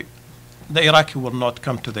 the Iraqi will not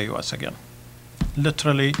come to the U.S. again.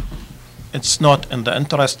 Literally, it's not in the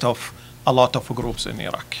interest of a lot of groups in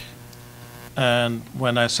Iraq. And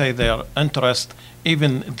when I say their interest,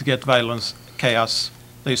 even to get violence, chaos,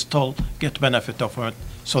 they still get benefit of it,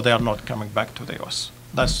 so they are not coming back to the U.S.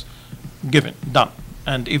 That's given, done.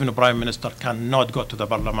 And even the Prime Minister cannot go to the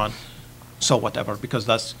Parliament, so whatever, because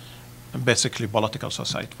that's basically political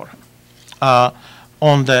suicide for him.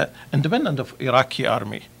 On the independent of Iraqi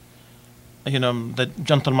army, the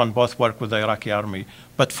gentlemen both work with the Iraqi army,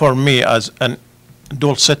 but for me as a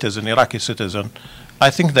dual citizen, Iraqi citizen, I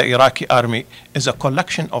think the Iraqi army is a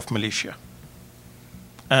collection of militia.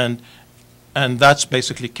 And that's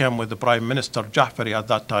basically came with the Prime Minister Jafari at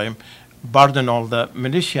that time, pardoned all the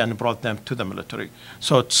militia and brought them to the military.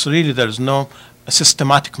 So it's really, there's no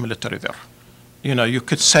systematic military there. You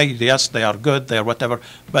could say, yes, they are good, they are whatever,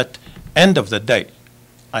 but end of the day,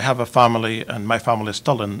 I have a family and my family is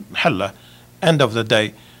still in Hilla. End of the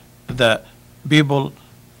day, the people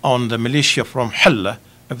on the militia from Hilla,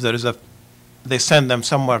 if they send them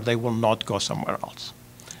somewhere, they will not go somewhere else.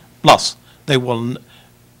 Plus,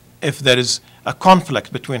 if there is a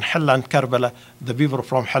conflict between Hilla and Karbala, the people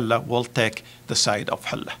from Hilla will take the side of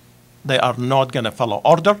Hilla. They are not going to follow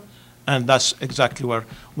order, and that's exactly where,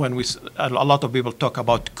 a lot of people talk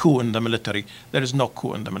about coup in the military. There is no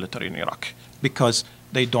coup in the military in Iraq, because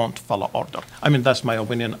they don't follow order. I mean, that's my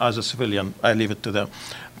opinion as a civilian. I leave it to them.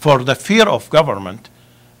 For the fear of government,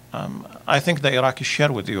 I think the Iraqis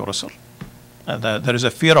share with you, Russell. There is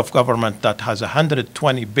a fear of government that has a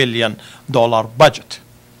 $120 billion budget.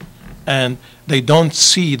 And they don't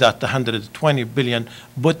see that the $120 billion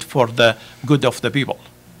but for the good of the people.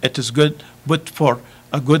 It is good, but for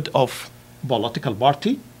a good of political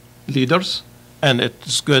party leaders, and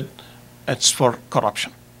it's for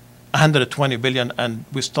corruption. 120 billion, and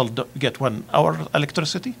we still get 1 hour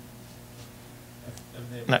electricity?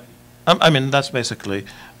 No. I mean, that's basically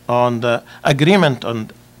on the agreement.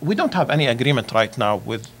 We don't have any agreement right now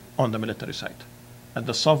on the military side. And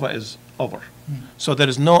the SOFA is over. So there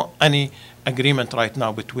is no any agreement right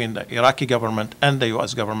now between the Iraqi government and the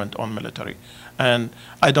U.S. government on military. And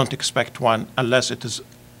I don't expect one unless it is,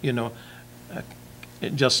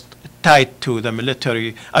 just tied to the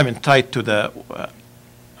military, tied to the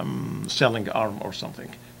selling arm or something,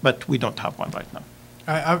 but we don't have one right now.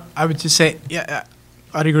 I would just say, yeah,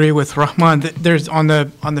 I'd agree with Rahman that there's on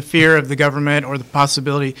the fear of the government or the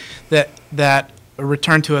possibility that a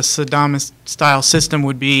return to a Saddam-style system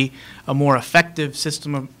would be a more effective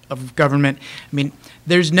system of government. I mean,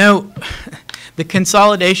 there's no the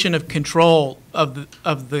consolidation of control of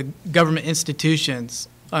the government institutions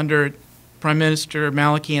under Prime Minister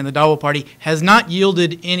Maliki and the Dawa Party has not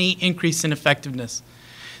yielded any increase in effectiveness.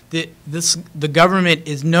 The government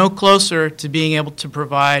is no closer to being able to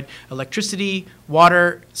provide electricity,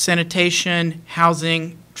 water, sanitation,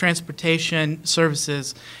 housing, transportation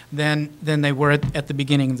services than they were at the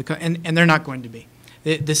beginning of and they're not going to be.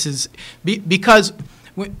 This is because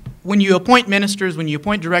when you appoint ministers, when you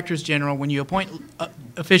appoint directors general, when you appoint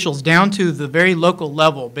officials down to the very local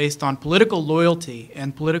level based on political loyalty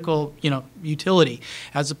and political utility,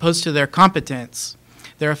 as opposed to their competence,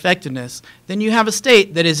 their effectiveness, then you have a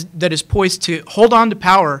state that is poised to hold on to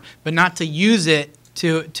power, but not to use it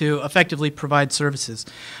to effectively provide services.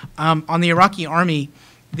 On the Iraqi army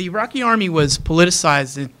was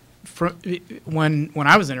politicized when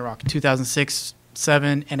I was in Iraq in 2006,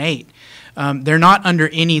 7, and 8. They're not under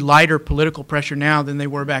any lighter political pressure now than they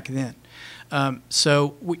were back then.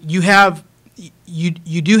 So you have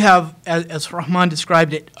you do have, as Rahman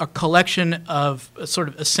described it, a collection of sort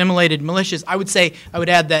of assimilated militias. I would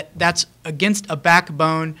add that that's against a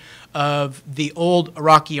backbone of the old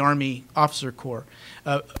Iraqi Army Officer Corps,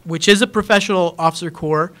 which is a professional officer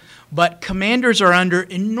corps, but commanders are under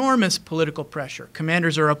enormous political pressure.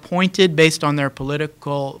 Commanders are appointed based on their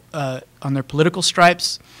political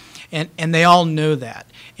stripes, and they all know that,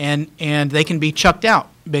 and they can be chucked out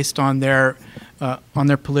based on their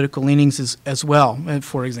political leanings as well.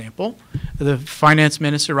 For example, the finance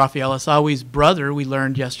minister, Rafi al-Assawi's brother, we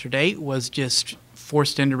learned yesterday, was just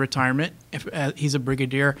forced into retirement. He's a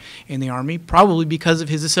brigadier in the Army, probably because of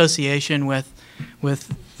his association with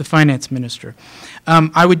the finance minister.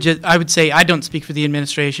 I would say I don't speak for the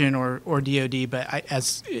administration or DOD, but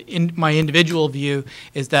as in my individual view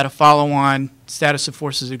is that a follow-on status of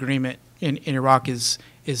forces agreement in Iraq is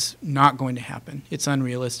not going to happen. It's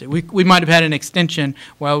unrealistic. We might have had an extension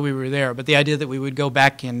while we were there, but the idea that we would go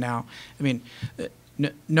back in now, I mean,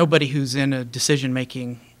 nobody who's in a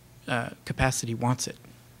decision-making capacity wants it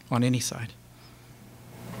on any side.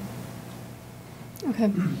 Okay.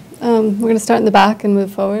 We're going to start in the back and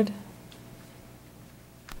move forward.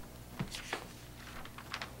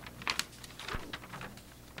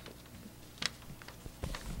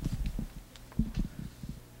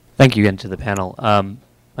 Thank you again to the panel. I'm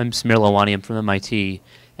Samir Lawani, I'm from MIT,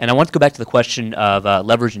 and I want to go back to the question of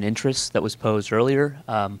leverage and interest that was posed earlier.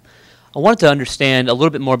 I wanted to understand a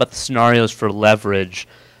little bit more about the scenarios for leverage.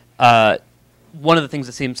 One of the things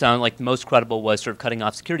that sound like the most credible was sort of cutting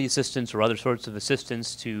off security assistance or other sorts of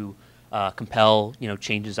assistance to compel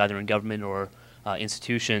changes either in government or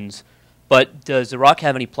institutions. But does Iraq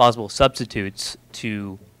have any plausible substitutes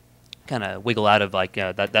to kind of wiggle out of like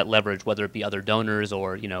that leverage, whether it be other donors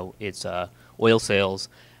or its oil sales?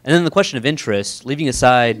 And then the question of interest, leaving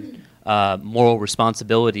aside moral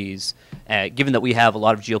responsibilities, given that we have a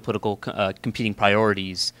lot of geopolitical competing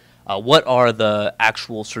priorities, what are the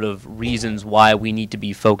actual sort of reasons why we need to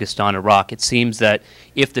be focused on Iraq? It seems that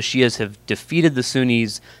if the Shias have defeated the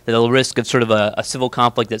Sunnis, that the risk of sort of a civil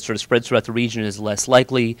conflict that sort of spreads throughout the region is less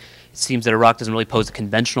likely. It seems that Iraq doesn't really pose a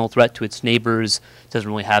conventional threat to its neighbors, doesn't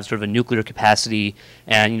really have sort of a nuclear capacity,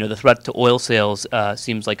 and the threat to oil sales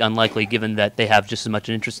seems like unlikely given that they have just as much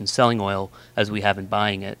an interest in selling oil as we have in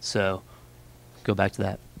buying it. So go back to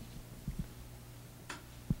that.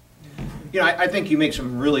 I think you make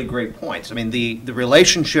some really great points. I mean, the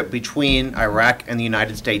relationship between Iraq and the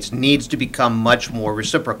United States needs to become much more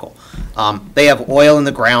reciprocal. They have oil in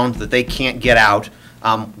the ground that they can't get out.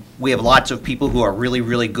 We have lots of people who are really,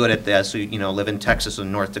 really good at this, who live in Texas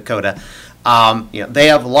and North Dakota. They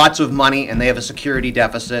have lots of money and they have a security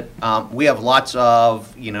deficit. We have lots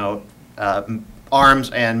of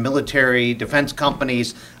arms and military defense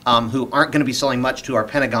companies who aren't going to be selling much to our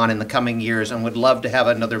Pentagon in the coming years and would love to have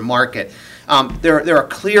another market. There are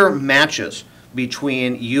clear matches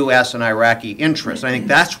between U.S. and Iraqi interests. I think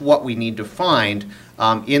that's what we need to find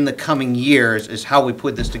in the coming years is how we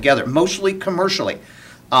put this together, mostly commercially.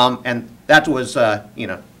 And that was,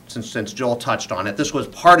 since Joel touched on it, this was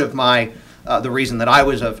part of the reason that I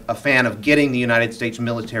was a fan of getting the United States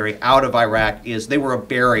military out of Iraq is they were a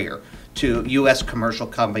barrier to U.S. commercial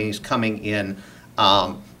companies coming in.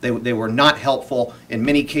 They were not helpful. In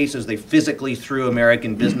many cases, they physically threw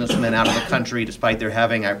American businessmen out of the country despite their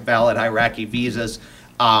having valid Iraqi visas.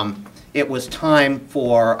 It was time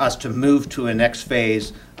for us to move to a next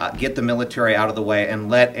phase, get the military out of the way, and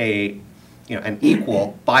let an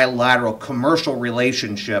equal bilateral commercial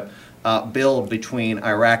relationship build between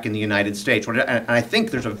Iraq and the United States. And I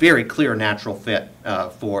think there's a very clear natural fit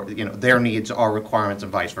for their needs, our requirements,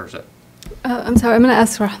 and vice versa. I'm sorry, I'm going to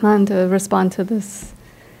ask Rahman to respond to this.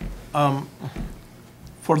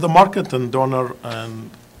 For the market and donor and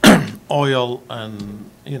oil and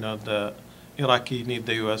the Iraqi need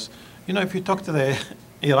the U.S. If you talk to the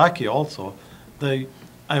Iraqi also,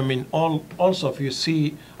 also if you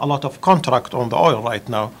see a lot of contract on the oil right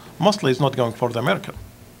now, mostly it's not going for the American.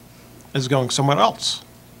 It's going somewhere else.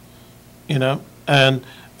 And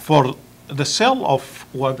for the sale of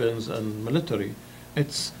weapons and military,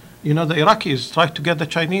 it's the Iraqis try to get the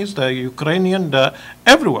Chinese, the Ukrainian,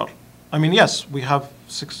 everywhere. I mean, yes, we have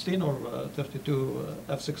 16 or 32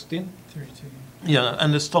 F-16. 32. Yeah,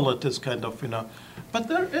 and still it is kind of, but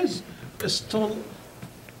there is still,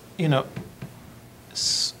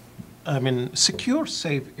 secure,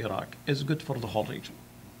 safe Iraq is good for the whole region.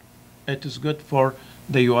 It is good for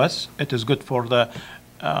the U.S. It is good for the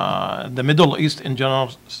Middle East in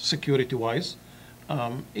general, security-wise.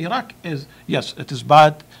 Iraq is, yes, it is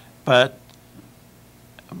bad, but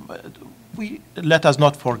let us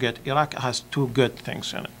not forget, Iraq has two good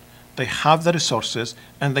things in it. They have the resources,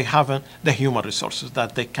 and they have the human resources that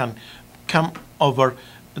they can come over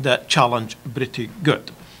the challenge pretty good.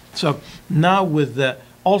 So now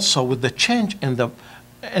also with the change in the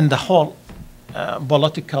whole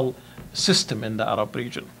political system in the Arab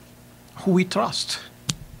region, who we trust,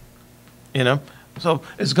 So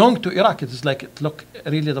it's going to Iraq. It is like it look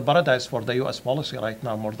really the paradise for the U.S. policy right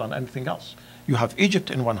now more than anything else. You have Egypt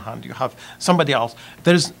in one hand. You have somebody else.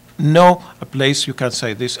 There is no place you can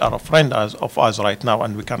say these are a friend of us right now,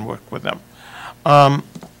 and we can work with them.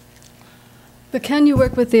 But can you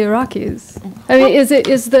work with the Iraqis? I mean,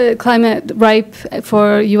 is the climate ripe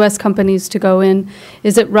for U.S. companies to go in?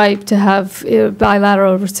 Is it ripe to have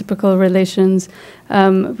bilateral reciprocal relations?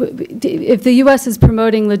 If the U.S. is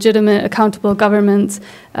promoting legitimate, accountable governments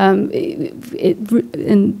in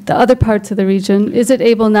the other parts of the region, is it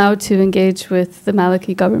able now to engage with the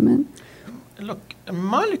Maliki government? Look,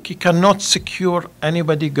 Maliki cannot secure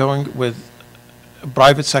anybody going with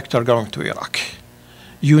private sector going to Iraq.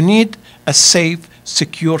 You need a safe,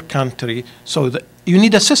 secure country. So you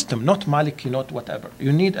need a system, not Maliki, not whatever.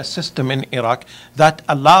 You need a system in Iraq that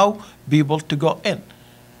allow people to go in.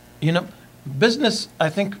 Business, I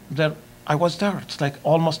think I was there. It's like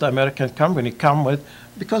almost the American company come with,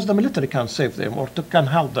 because the military can save them or can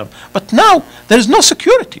help them. But now there is no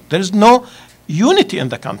security. There is no unity in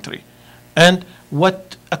the country. And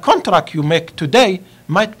what a contract you make today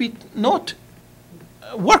might be not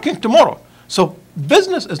working tomorrow. So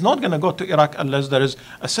business is not going to go to Iraq unless there is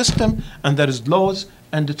a system and there is laws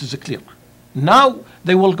and it is clear. Now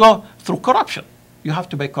they will go through corruption. You have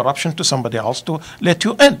to pay corruption to somebody else to let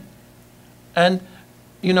you in. And,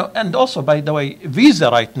 and also, by the way,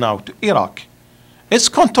 visa right now to Iraq is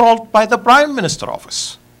controlled by the Prime Minister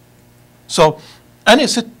office. So any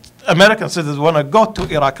American citizens want to go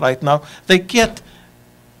to Iraq right now, they get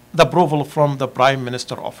the approval from the Prime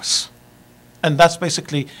Minister office. And that's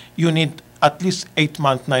basically, you need at least 8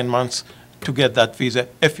 months, 9 months to get that visa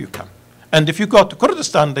if you can. And if you go to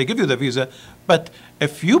Kurdistan, they give you the visa. But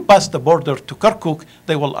if you pass the border to Kirkuk,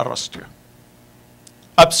 they will arrest you.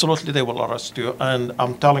 Absolutely, they will arrest you. And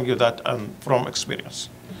I'm telling you that from experience.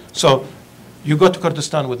 So you go to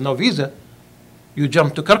Kurdistan with no visa, you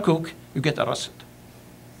jump to Kirkuk, you get arrested.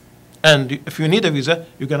 And if you need a visa,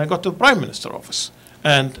 you're going to go to the Prime Minister office.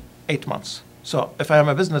 And 8 months. So if I am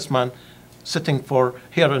a businessman sitting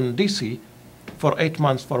here in D.C. for 8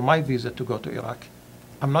 months for my visa to go to Iraq,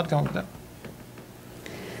 I'm not going there.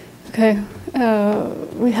 Okay.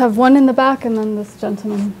 We have one in the back and then this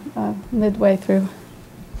gentleman midway through.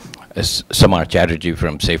 Samar Chatterjee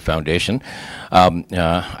from Safe Foundation.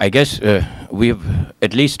 I guess we've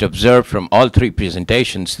at least observed from all three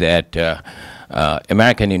presentations that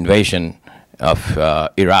American invasion of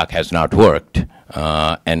Iraq has not worked.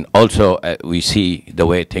 And also, we see the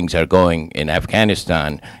way things are going in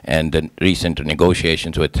Afghanistan and the recent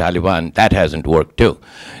negotiations with Taliban, that hasn't worked too.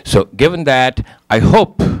 So given that, I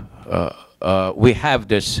hope we have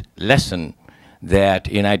this lesson that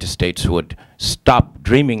the United States would stop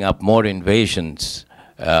dreaming up more invasions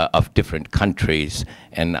of different countries.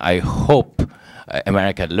 And I hope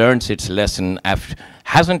America learns its lesson,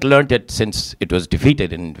 hasn't learned it since it was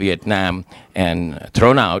defeated in Vietnam and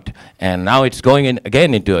thrown out, and now it's going in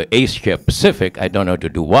again into Asia Pacific. I don't know to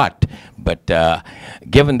do what, but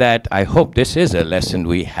given that, I hope this is a lesson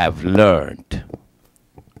we have learned.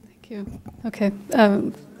 Thank you. Okay.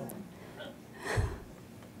 Thank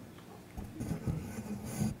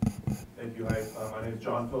you. Hi, my name is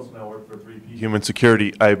John Filson. I work for 3P Human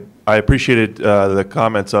Security. I appreciated the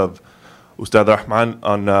comments of Ustad Rahman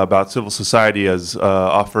on about civil society as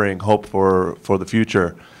offering hope for the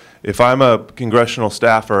future. If I'm a congressional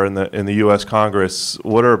staffer in the U.S. Congress,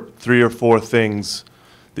 what are 3 or 4 things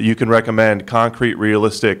that you can recommend, concrete,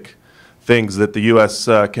 realistic things that the U.S.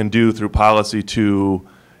 Can do through policy to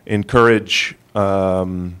encourage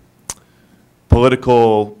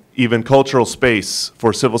political, even cultural space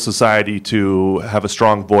for civil society to have a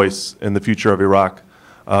strong voice in the future of Iraq?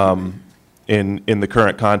 In the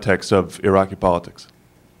current context of Iraqi politics?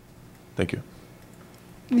 Thank you.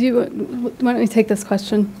 Why don't we take this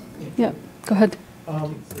question? Yeah, go ahead.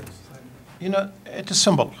 It is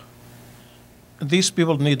simple. These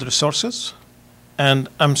people need resources, and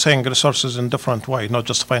I'm saying resources in different way, not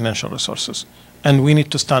just financial resources. And we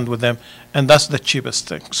need to stand with them, and that's the cheapest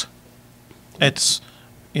things. It's,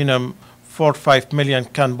 4 or 5 million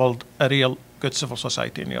can build a real good civil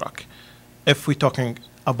society in Iraq, if we're talking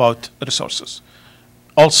about resources.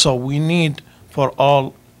 Also, we need for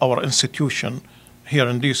all our institution here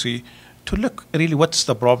in DC to look really what's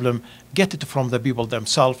the problem, get it from the people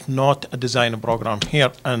themselves, not a design program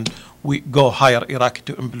here, and we go hire Iraqi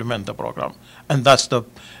to implement the program. And that's the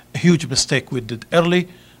huge mistake we did early,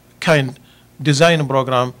 design a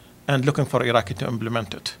program and looking for Iraqi to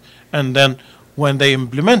implement it. And then when they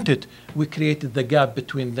implement it, we created the gap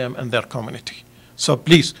between them and their community. So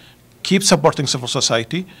please keep supporting civil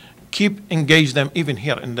society, keep engage them even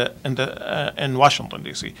here in Washington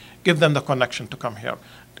D.C. Give them the connection to come here.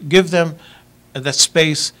 Give them the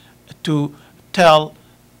space to tell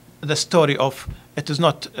the story of. It is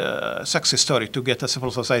not a success story to get a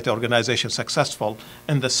civil society organization successful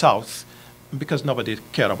in the South, because nobody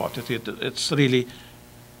care about it. It's really,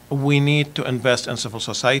 we need to invest in civil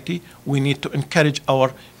society. We need to encourage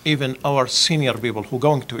even our senior people who are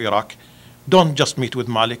going to Iraq. Don't just meet with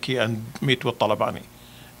Maliki and meet with Talabani.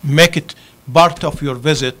 Make it part of your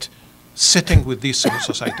visit, sitting with these civil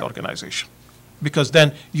society organizations, because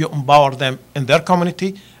then you empower them in their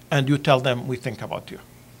community and you tell them, we think about you.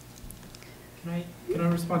 Can I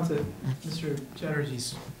respond to Mr.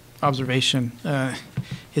 Chatterjee's observation?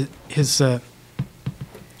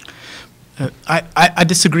 I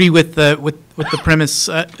disagree with the premise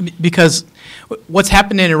because what's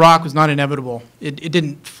happened in Iraq was not inevitable. It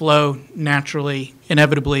didn't flow naturally,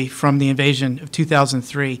 inevitably from the invasion of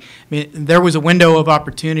 2003. I mean, there was a window of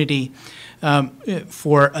opportunity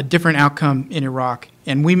for a different outcome in Iraq,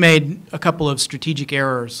 and we made a couple of strategic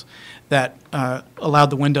errors that allowed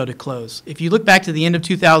the window to close. If you look back to the end of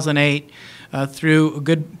 2008 through a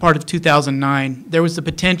good part of 2009, there was the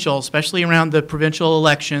potential, especially around the provincial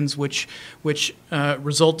elections, which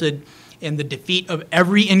resulted in the defeat of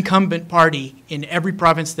every incumbent party in every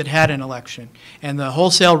province that had an election, and the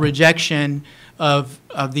wholesale rejection of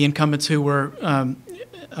the incumbents who were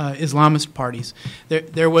Islamist parties.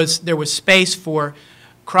 There was space for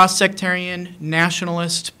cross-sectarian,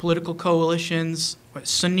 nationalist political coalitions,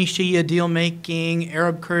 Sunni Shia deal-making,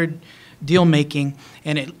 Arab-Kurd deal-making,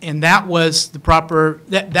 and that was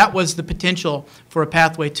the potential for a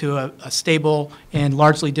pathway to a stable and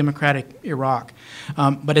largely democratic Iraq.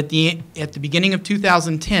 But at the beginning of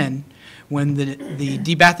 2010, when the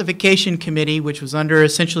de-Baathification Committee, which was under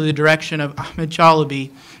essentially the direction of Ahmed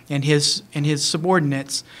Chalabi and his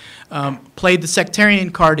subordinates, played the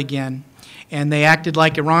sectarian card again, and they acted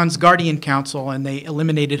like Iran's guardian council, and they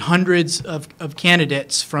eliminated hundreds of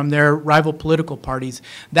candidates from their rival political parties.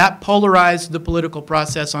 That polarized the political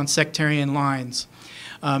process on sectarian lines.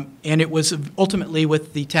 And it was ultimately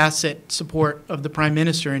with the tacit support of the Prime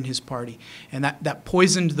Minister and his party. And that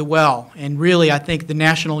poisoned the well. And really, I think the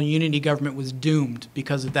national unity government was doomed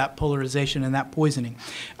because of that polarization and that poisoning.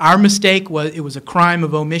 Our mistake was, it was a crime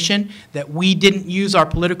of omission that we didn't use our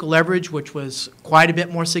political leverage, which was quite a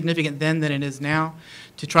bit more significant then than it is now,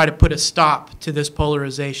 to try to put a stop to this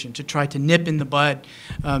polarization, to try to nip in the bud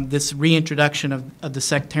this reintroduction of the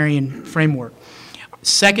sectarian framework.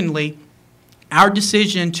 Secondly, our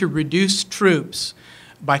decision to reduce troops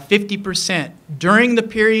by 50% during the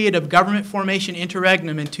period of government formation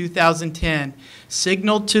interregnum in 2010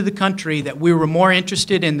 signaled to the country that we were more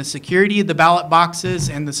interested in the security of the ballot boxes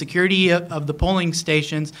and the security of the polling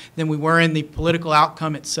stations than we were in the political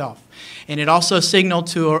outcome itself. And it also signaled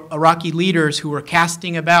to Iraqi leaders who were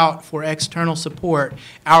casting about for external support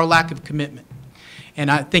our lack of commitment. And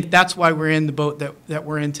I think that's why we're in the boat that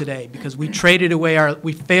we're in today, because we traded away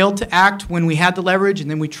we failed to act when we had the leverage, and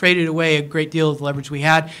then we traded away a great deal of the leverage we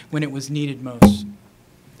had when it was needed most.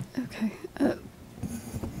 Okay.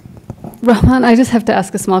 Rahman, I just have to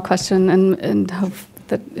ask a small question and hope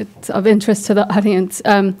that it's of interest to the audience.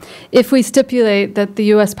 If we stipulate that the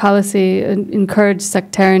U.S. policy encouraged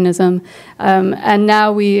sectarianism, and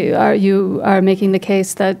now you are making the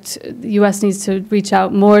case that the U.S. needs to reach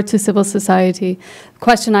out more to civil society, the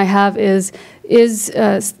question I have is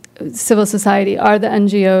civil society, are the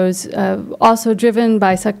NGOs also driven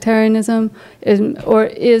by sectarianism, or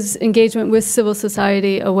is engagement with civil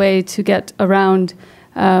society a way to get around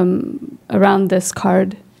this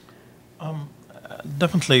card?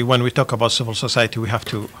 Definitely, when we talk about civil society, we have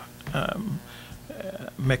to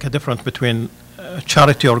make a difference between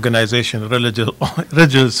charity organization,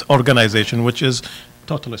 religious organization, which is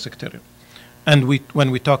totally sectarian. And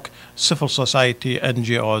when we talk civil society,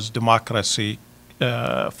 NGOs, democracy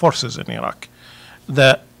forces in Iraq,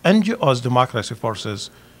 the NGOs, democracy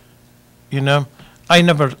forces, I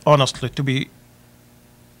never, honestly,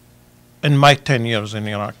 in my 10 years in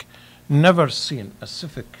Iraq, never seen a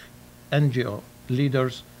civic NGO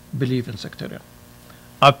leaders believe in sectarian.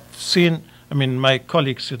 I've seen, my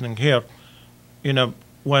colleagues sitting here,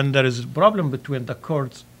 when there is a problem between the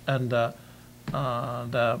Kurds and the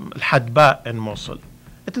Al-Hadba in Mosul,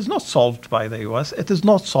 It is not solved by the U.S. It is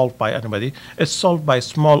not solved by anybody. It's solved by a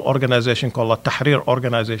small organization called the Tahrir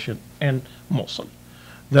organization in Mosul.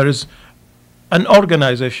 There is an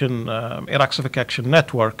organization, Iraq Civic Action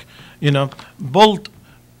Network, built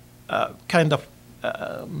kind of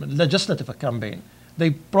legislative campaign. They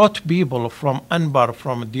brought people from Anbar,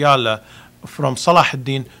 from Diyala, from Salah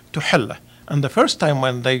ad-Din to Hilla. And the first time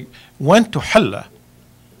when they went to Hilla,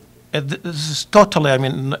 this is totally,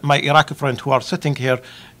 my Iraqi friends who are sitting here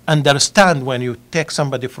understand when you take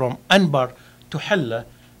somebody from Anbar to Hilla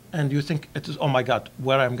and you think it is, oh my God,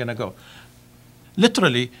 where I'm going to go.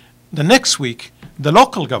 Literally, the next week, the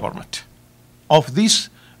local government of these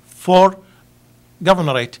 4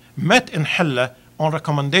 governorate met in Hilla on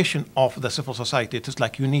recommendation of the civil society. It is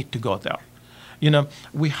like, you need to go there.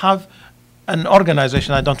 We have an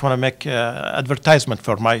organization, I don't want to make advertisement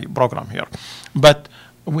for my program here, but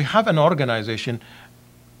we have an organization,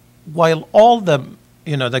 while all the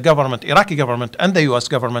government, Iraqi government and the US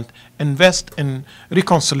government invest in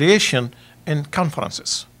reconciliation in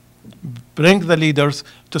conferences, bring the leaders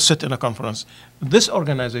to sit in a conference. This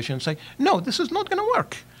organization say, no, this is not going to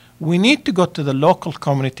work. We need to go to the local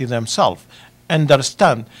community themselves,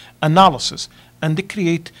 understand, analysis, and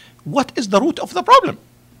create what is the root of the problem.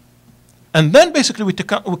 And then basically we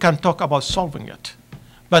can talk about solving it.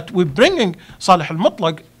 But we're bringing Salih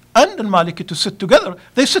al-Mutlaq and al-Maliki to sit together.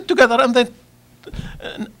 They sit together and then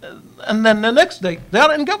the next day they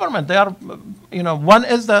are in government. They are, one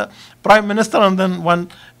is the prime minister and then one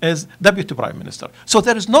is deputy prime minister. So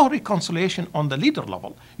there is no reconciliation on the leader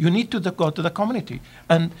level. You need to go to the community.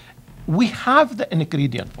 And we have the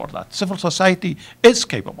ingredient for that. Civil society is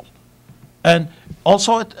capable. And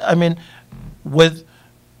also, with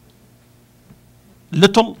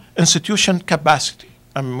little institution capacity.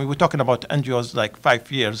 We're talking about NGOs like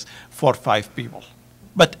 5 years for 5 people.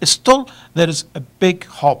 But still, there is a big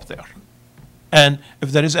hope there. And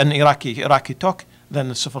if there is an Iraqi talk, then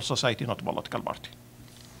the civil society, not a political party.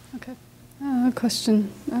 Okay. A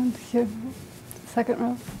question here, second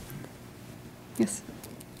row. Yes.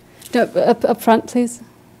 No, up front, please.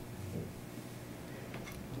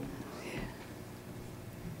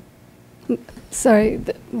 Sorry.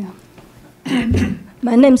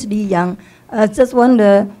 My name is Li Yang. I just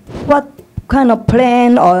wonder what kind of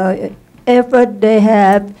plan or effort they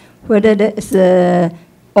have, whether it's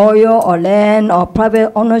oil or land or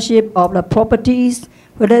private ownership of the properties,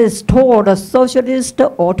 whether it's toward a socialist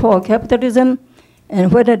or toward capitalism,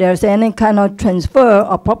 and whether there's any kind of transfer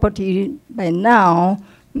of property by now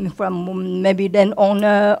from maybe then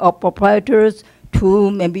owner or proprietors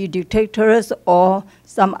to maybe dictators or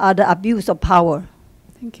some other abuse of power.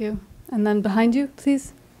 Thank you. And then behind you,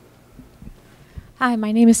 please. Hi,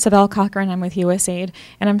 my name is Sibel Cochran. I'm with USAID,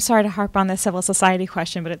 and I'm sorry to harp on the civil society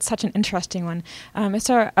question, but it's such an interesting one.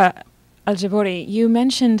 Mr. Aljebouri, you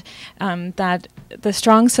mentioned that the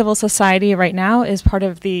strong civil society right now is part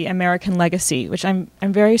of the American legacy, which I'm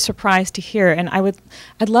very surprised to hear, and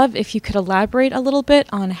I'd love if you could elaborate a little bit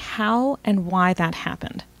on how and why that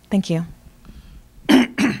happened. Thank you.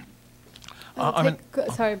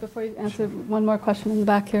 Sorry, before you answer, one more question in the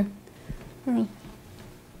back here. Earl.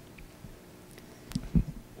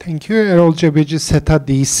 Thank you, Errol Jabiji, SETA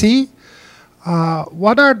DC.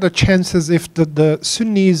 What are the chances if the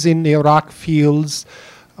Sunnis in Iraq feels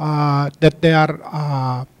that they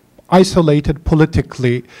are isolated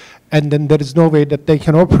politically and then there is no way that they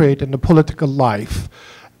can operate in the political life?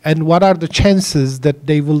 And what are the chances that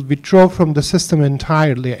they will withdraw from the system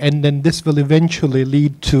entirely and then this will eventually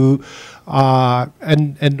lead to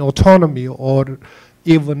an autonomy or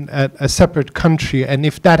even a separate country? And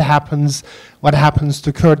if that happens, what happens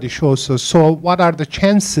to Kurdish also? So what are the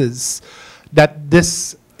chances that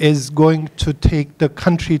this is going to take the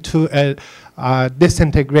country to a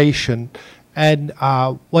disintegration? And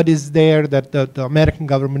what is there that the American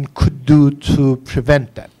government could do to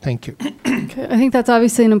prevent that? Thank you. Okay, I think that's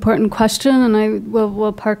obviously an important question, and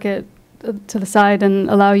we'll park it to the side and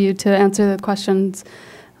allow you to answer the questions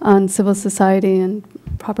on civil society and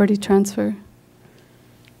property transfer.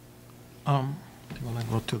 Do you want to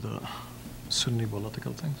go to the Sunni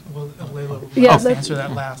political things? Well, Leila will answer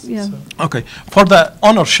that last. Yeah. So. Okay. For the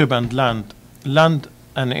ownership and land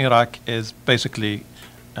in Iraq is basically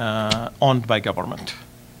owned by government,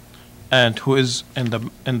 and who is in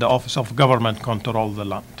the office of government control the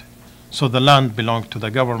land. So the land belongs to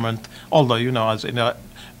the government, although as in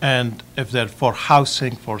and if they're for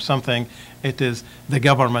housing, for something, it is the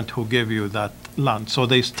government who give you that land. So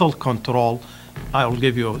they still control. I will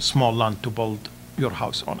give you a small land to build your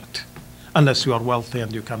house on it, unless you are wealthy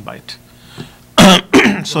and you can buy it.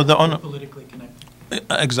 So the owner politically connected.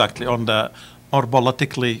 Exactly on the or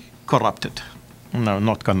politically corrupted. No,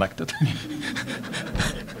 not connected.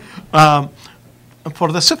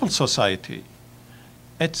 For the civil society,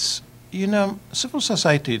 it's, you know, civil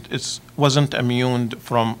society wasn't immune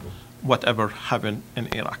from whatever happened in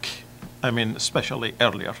Iraq. I mean, especially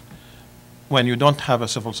earlier, when you don't have a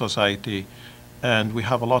civil society and we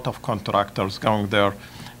have a lot of contractors going there,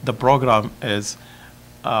 the program is,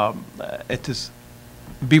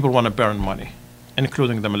 people want to burn money,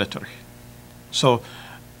 including the military. So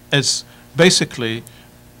it's basically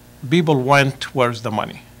people went, where's the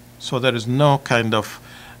money? So there is no kind of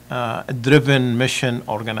driven mission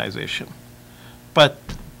organization. But,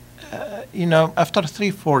 you know, after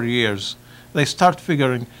 3-4 years, they start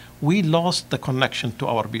figuring we lost the connection to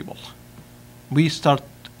our people. We start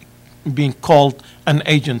being called an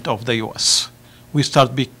agent of the US. We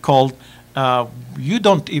start being called, you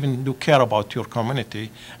don't even care about your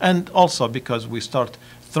community. And also because we start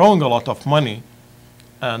throwing a lot of money,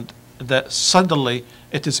 and that suddenly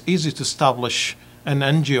it is easy to establish an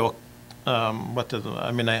NGO.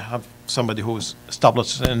 I mean, I have somebody who's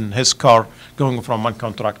established in his car going from one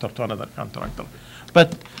contractor to another contractor.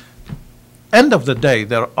 But end of the day,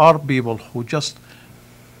 there are people who just,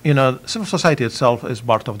 you know, civil society itself is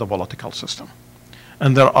part of the political system.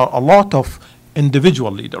 And there are a lot of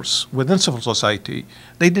individual leaders within civil society.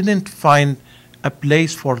 They didn't find a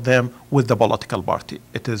place for them with the political party.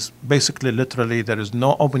 It is basically, literally, there is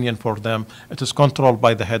no opinion for them. It is controlled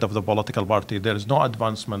by the head of the political party. There is no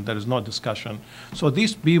advancement. There is no discussion. So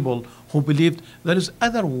these people who believed there is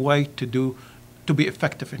other way to be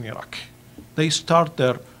effective in Iraq, they start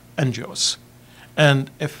their NGOs. And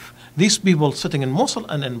if these people sitting in Mosul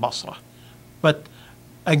and in Basra, but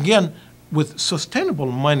again, with sustainable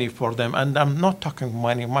money for them, and I'm not talking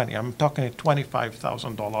money, I'm talking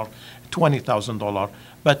 $25,000, $20,000,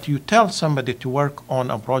 but you tell somebody to work on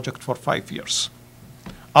a project for 5 years.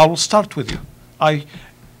 I will start with you. I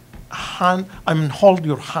hold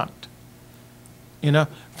your hand, you know,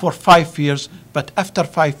 for 5 years, but after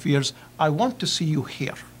 5 years, I want to see you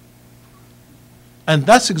here. And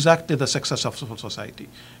that's exactly the success of civil society.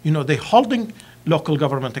 You know, they're holding local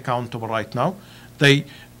government accountable right now. They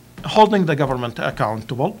holding the government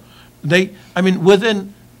accountable. I mean,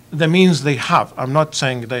 within the means they have. I'm not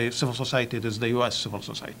saying the civil society is the US civil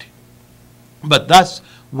society. But that's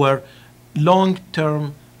where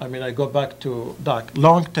long-term, I mean, I go back to Doc,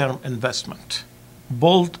 long-term investment,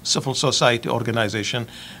 bold civil society organization,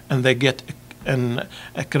 and they get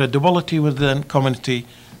a credibility within community,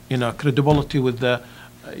 you know, credibility with the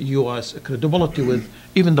US, credibility with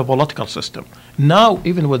even the political system. Now,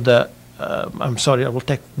 even with the I'm sorry, I will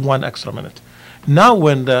take 1 extra minute. Now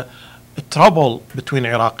when the trouble between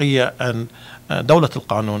Iraqiyya and Dawlat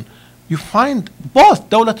al-Qanun, you find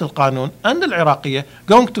both Dawlat al-Qanun and al-Iraqiyya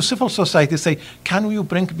going to civil society, say, can we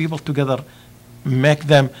bring people together, make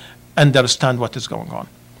them understand what is going on?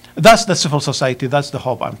 That's the civil society, that's the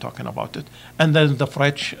hope I'm talking about it. And then the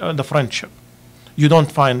friendship. You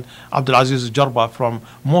don't find Abdulaziz Jarba from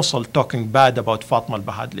Mosul talking bad about Fatma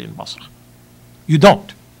al-Bahadli in Basra. You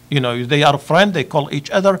don't. You know, they are a friend, they call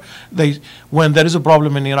each other. When there is a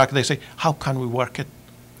problem in Iraq, they say, how can we work it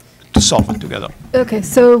to solve it together? Okay,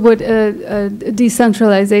 so would a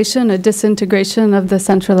decentralization, a disintegration of the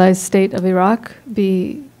centralized state of Iraq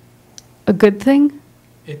be a good thing?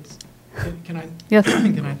 Can I, yes.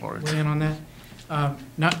 Can I weigh in on that?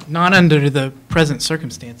 Not under the present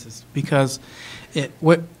circumstances, because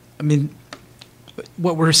what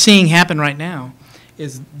we're seeing happen right now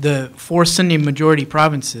is the 4 Sunni majority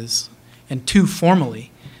provinces, and 2 formally,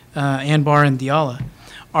 Anbar and Diyala,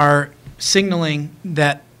 are signaling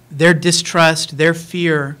that their distrust, their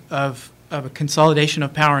fear of a consolidation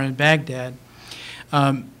of power in Baghdad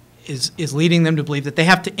is leading them to believe that they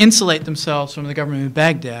have to insulate themselves from the government of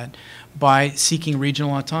Baghdad by seeking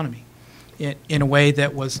regional autonomy in a way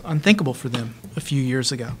that was unthinkable for them a few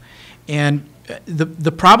years ago. And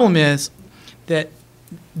the problem is that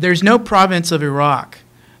there's no province of Iraq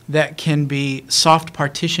that can be soft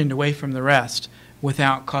partitioned away from the rest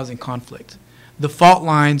without causing conflict. The fault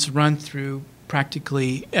lines run through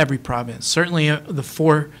practically every province, certainly the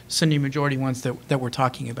 4 Sunni majority ones that we're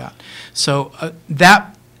talking about. So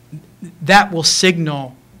that will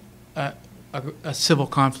signal a civil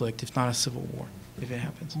conflict, if not a civil war, if it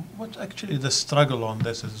happens. What actually the struggle on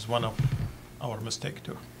this is one of our mistake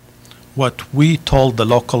too. What we told the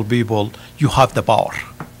local people, you have the power,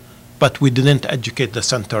 but we didn't educate the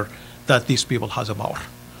center that these people has a power.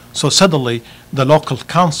 So suddenly the local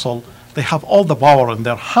council, they have all the power in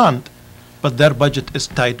their hand, but their budget is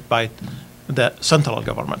tied by the central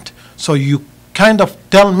government. So you kind of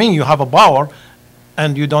tell me you have a power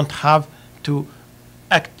and you don't have to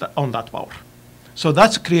act on that power. So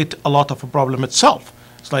that's create a lot of a problem itself.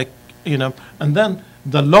 It's like, and then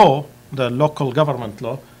the law, the local government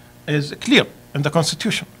law, is clear in the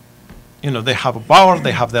Constitution. They have a power,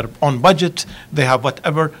 they have their own budget, they have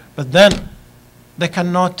whatever, but then they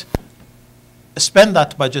cannot spend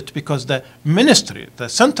that budget because the ministry, the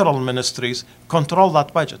central ministries, control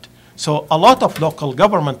that budget. So a lot of local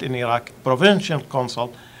government in Iraq, provincial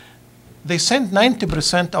council, they send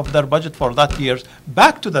 90% of their budget for that year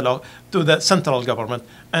back to the central government,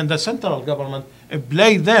 and the central government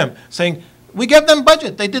blame them, saying, we gave them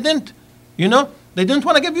budget, they didn't, they didn't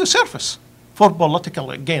want to give you service for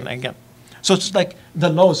political gain again. So it's like the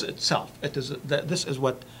laws itself. This is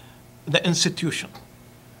what the institution.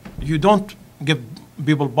 You don't give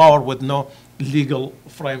people power with no legal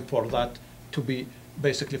frame for that to be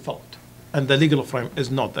basically followed. And the legal frame is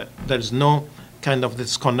not there. There is no kind of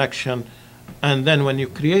this connection. And then when you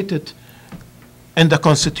create it in the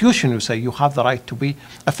Constitution, you say you have the right to be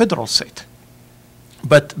a federal state.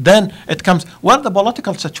 But then it comes, well, the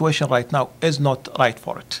political situation right now is not right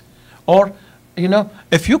for it. Or,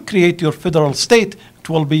 if you create your federal state, it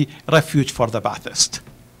will be refuge for the Ba'athist.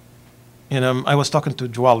 I was talking to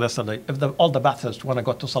Joel yesterday. If all the Ba'athists want to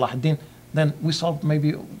go to Salah ad-Din, then we solve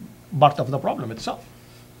maybe part of the problem itself.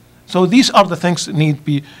 So these are the things that need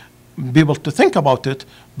be able to think about it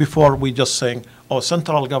before we just saying, oh,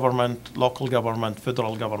 central government, local government,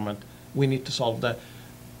 federal government. We need to solve the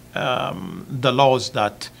laws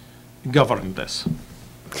that govern this.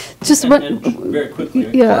 Just and very quickly,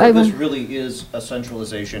 yeah, part of this really is a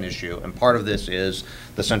centralization issue, and part of this is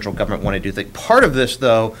the central government wanting to do things. Part of this,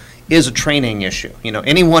 though, is a training issue.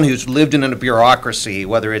 Anyone who's lived in a bureaucracy,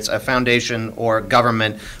 whether it's a foundation or a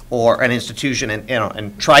government or an institution,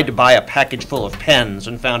 and tried to buy a package full of pens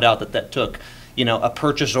and found out that took, a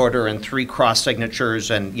purchase order and 3 cross signatures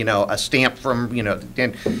and, a stamp from,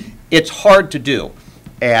 and it's hard to do.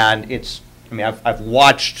 And I've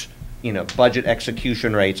watched budget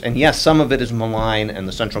execution rates, and yes, some of it is malign and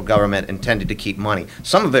the central government intended to keep money.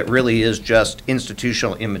 Some of it really is just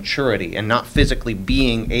institutional immaturity and not physically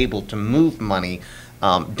being able to move money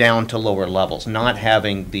down to lower levels, not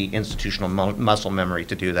having the institutional muscle memory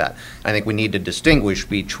to do that. I think we need to distinguish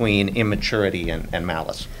between immaturity and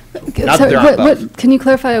malice. Can you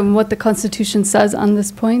clarify on what the Constitution says on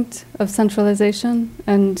this point of centralization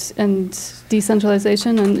and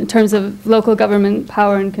decentralization, and in terms of local government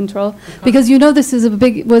power and control? Because this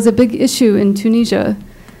was a big issue in Tunisia,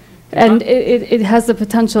 and it has the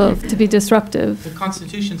potential to be disruptive. The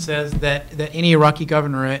Constitution says that any Iraqi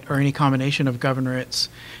governorate or any combination of governorates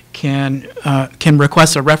can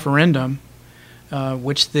request a referendum,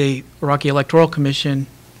 which the Iraqi Electoral Commission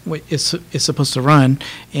is supposed to run,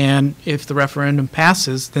 and if the referendum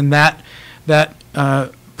passes, then that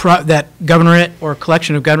governorate or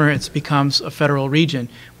collection of governorates becomes a federal region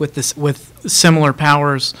with similar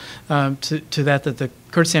powers to that the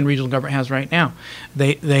Kurdistan regional government has right now.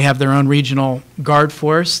 They have their own regional guard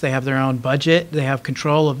force. They have their own budget. They have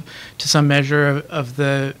control to some measure of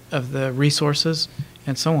the resources,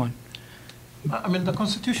 and so on. The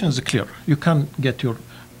Constitution is clear. You can get your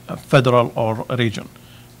federal or region.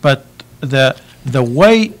 But the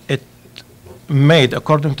way it made,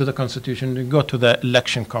 according to the Constitution, you go to the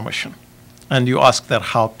Election Commission and you ask them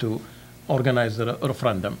how to organize the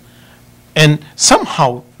referendum. And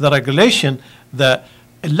somehow the regulation, the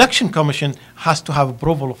Election Commission has to have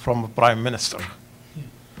approval from the Prime Minister. Yeah.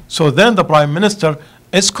 So then the Prime Minister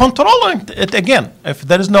is controlling it again. If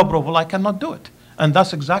there is no approval, I cannot do it. And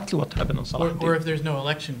that's exactly what happened in Salah ad-Din. Or if there's no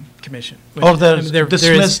election commission. Or there's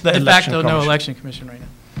dismissed the election commission. No election commission right now.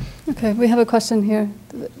 Okay, we have a question here.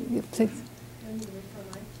 Please.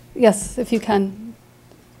 Yes, if you can.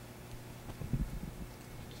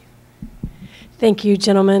 Thank you,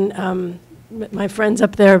 gentlemen. My friends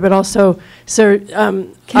up there, but also, sir.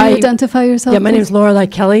 Can you identify yourself? Yeah, my name is Lorelei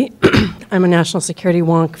Kelly. I'm a national security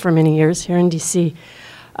wonk for many years here in D.C.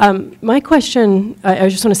 My question, I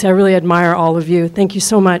just want to say I really admire all of you. Thank you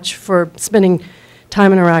so much for spending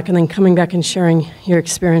time in Iraq and then coming back and sharing your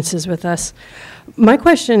experiences with us. My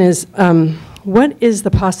question is, what is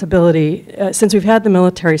the possibility, since we've had the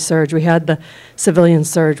military surge, we had the civilian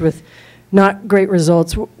surge with not great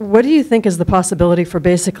results, what do you think is the possibility for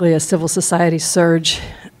basically a civil society surge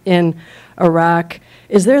in Iraq?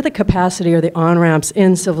 Is there the capacity or the on-ramps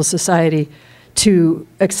in civil society to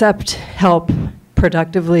accept help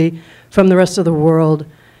productively from the rest of the world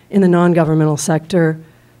in the non-governmental sector,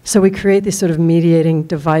 so we create these sort of mediating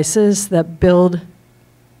devices that build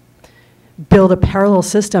a parallel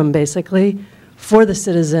system, basically, for the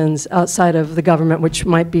citizens outside of the government, which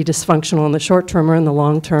might be dysfunctional in the short term or in the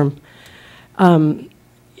long term?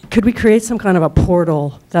 Could we create some kind of a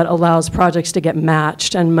portal that allows projects to get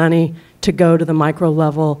matched and money to go to the micro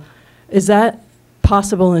level? Is that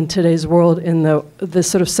possible in today's world in the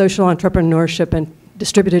sort of social entrepreneurship and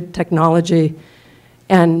distributed technology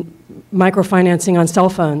and microfinancing on cell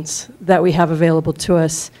phones that we have available to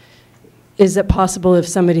us? Is it possible if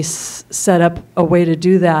somebody set up a way to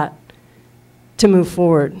do that to move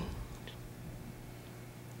forward?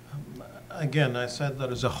 Again, I said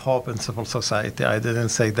there is a hope in civil society. I didn't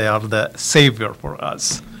say they are the savior for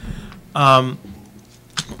us.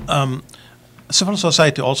 Civil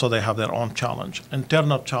society also, they have their own challenge,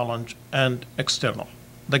 internal challenge and external.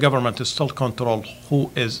 The government is still control who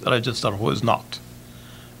is registered, who is not.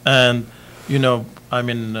 And, you know, I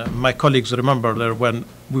mean, my colleagues remember there when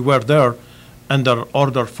we were there under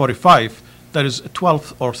Order 45, there is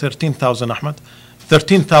 12 or 13,000, Ahmed,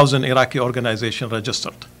 13,000 Iraqi organizations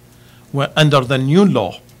registered. Under the new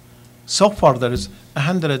law, so far there is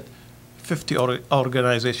 150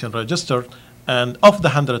 organizations registered, and of the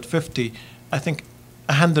 150, I think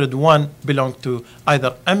 101 belong to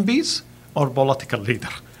either MPs or political leader.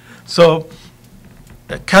 So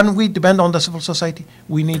can we depend on the civil society?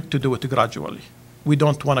 We need to do it gradually. We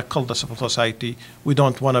don't want to kill the civil society. We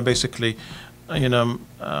don't want to basically, because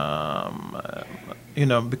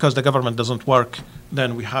the government doesn't work,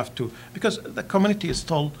 then we have to, because the community is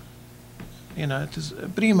still, it is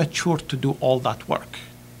premature to do all that work.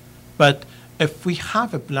 But if we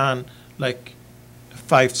have a plan like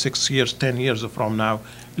 5, 6 years, 10 years from now,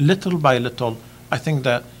 little by little, I think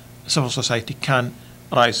that civil society can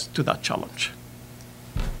rise to that challenge.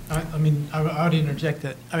 I mean, I would interject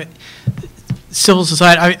that. I mean, civil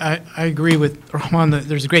society, I agree with Rahman that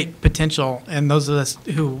there's a great potential, and those of us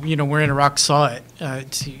who, were in Iraq saw it.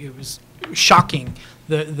 It was shocking,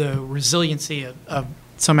 the resiliency of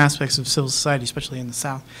some aspects of civil society, especially in the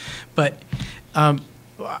South. But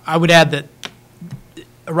I would add that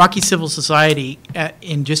Iraqi civil society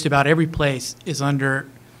in just about every place is under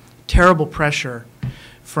terrible pressure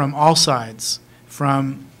from all sides,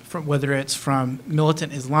 from whether it's from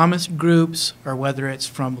militant Islamist groups or whether it's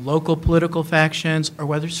from local political factions or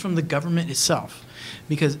whether it's from the government itself.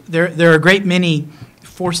 Because there are a great many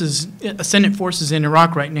forces, ascendant forces in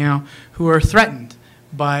Iraq right now who are threatened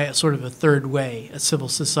by a sort of a third way, a civil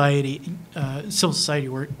society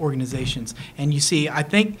organizations. And you see, I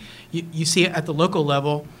think you see it at the local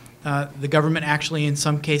level. The government actually, in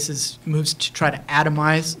some cases, moves to try to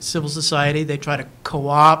atomize civil society. They try to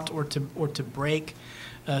co-opt or to break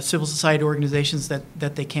civil society organizations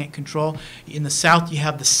that they can't control. In the South, you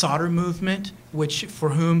have the solder movement, for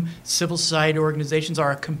whom civil society organizations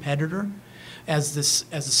are a competitor, as the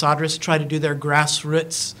solderists try to do their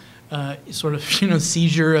grassroots sort of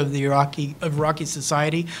seizure of the Iraqi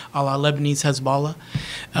society, a la Lebanese Hezbollah.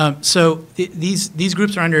 So these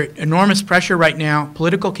groups are under enormous pressure right now.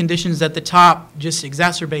 Political conditions at the top just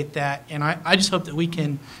exacerbate that, and I just hope that we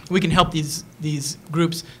can help these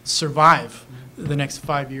groups survive the next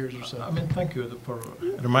 5 years or so. I mean, thank you for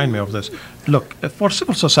reminding me of this. Look, for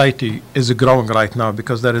civil society is growing right now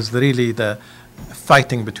because there is really the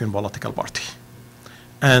fighting between political parties.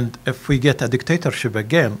 And if we get a dictatorship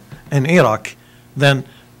again in Iraq, then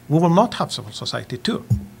we will not have civil society too,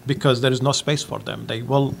 because there is no space for them. They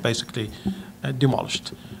will basically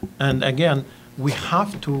demolished. And again, we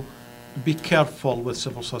have to be careful with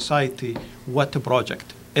civil society. What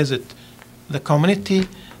project? Is it the community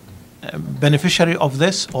beneficiary of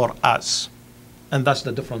this or us? And that's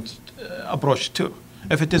the different approach too.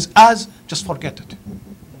 If it is us, just forget it,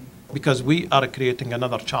 because we are creating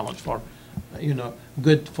another challenge for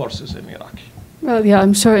good forces in Iraq. Well, yeah,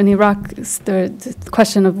 I'm sure in Iraq, the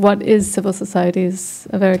question of what is civil society is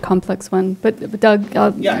a very complex one. But Doug,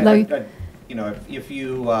 if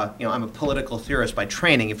you, I'm a political theorist by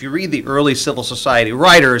training. If you read the early civil society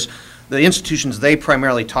writers, the institutions they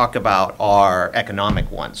primarily talk about are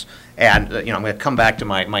economic ones. And I'm going to come back to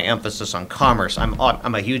my emphasis on commerce.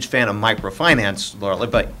 I'm a huge fan of microfinance,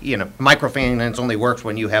 but microfinance only works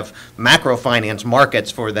when you have macrofinance markets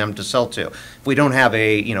for them to sell to. If we don't have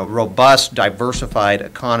a robust, diversified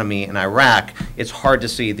economy in Iraq, it's hard to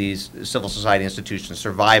see these civil society institutions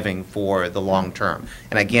surviving for the long term.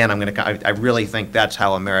 And again, I really think that's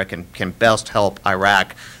how America can best help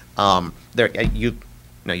Iraq.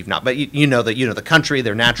 No, you've not, but you know the country,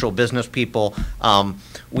 they're natural business people.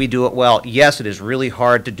 We do it well. Yes, it is really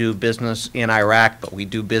hard to do business in Iraq, but we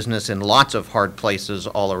do business in lots of hard places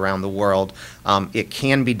all around the world. It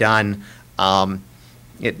can be done.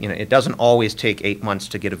 It doesn't always take 8 months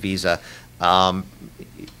to get a visa.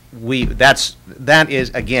 that is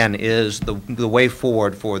again the way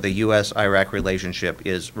forward for the U.S.-Iraq relationship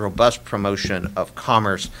is robust promotion of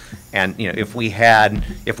commerce, and if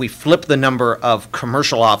we flip the number of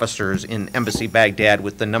commercial officers in Embassy Baghdad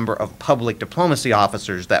with the number of public diplomacy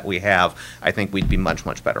officers that we have, I think we'd be much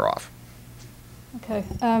better off. Okay,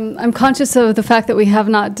 I'm conscious of the fact that we have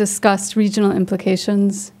not discussed regional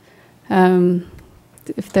implications.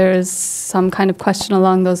 If there is some kind of question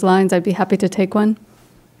along those lines, I'd be happy to take one.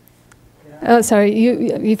 Sorry,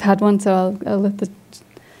 you've had one, so I'll let the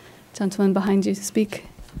gentleman behind you speak.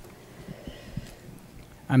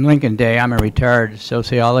 I'm Lincoln Day. I'm a retired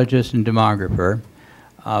sociologist and demographer.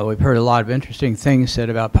 We've heard a lot of interesting things said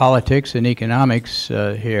about politics and economics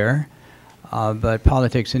here, but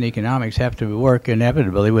politics and economics have to work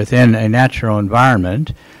inevitably within a natural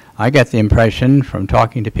environment. I get the impression from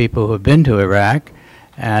talking to people who have been to Iraq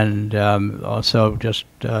and also just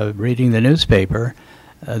reading the newspaper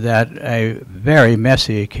that a very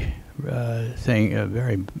messy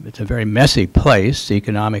it's a very messy place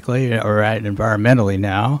economically or environmentally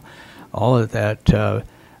now. All of that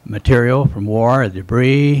material from war,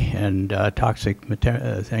 debris, and toxic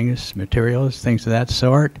materials, things of that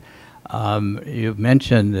sort. You've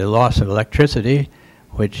mentioned the loss of electricity,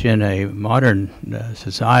 which in a modern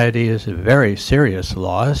society is a very serious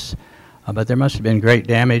loss, but there must have been great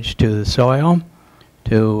damage to the soil,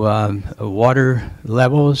 to water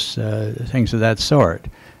levels, things of that sort.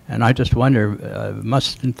 And I just wonder,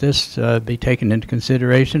 mustn't this be taken into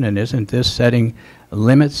consideration, and isn't this setting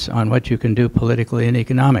limits on what you can do politically and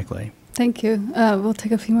economically? Thank you. We'll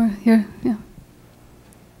take a few more here. Yeah.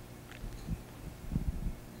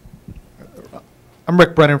 I'm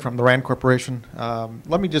Rick Brennan from the RAND Corporation.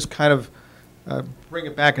 Let me just kind of bring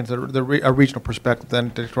it back into a regional perspective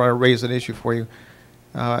then to try to raise an issue for you.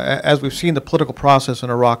 As we've seen the political process in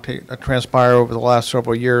Iraq transpire over the last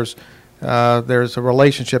several years, there's a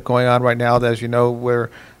relationship going on right now, that, as you know,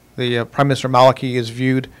 where the Prime Minister Maliki is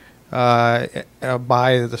viewed by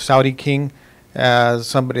the Saudi king as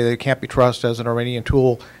somebody that can't be trusted as an Iranian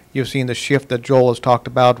tool. You've seen the shift that Joel has talked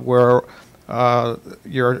about, where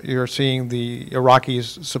you're seeing the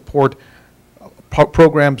Iraqis support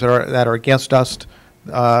programs that are against us,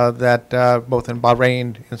 that both in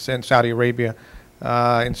Bahrain and Saudi Arabia,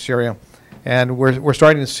 in Syria, and we're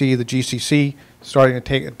starting to see the GCC starting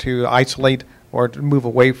to isolate or to move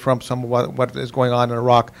away from some of what is going on in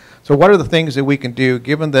Iraq. So what are the things that we can do,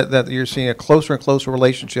 given that you're seeing a closer and closer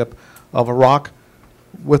relationship of Iraq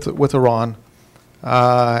with Iran,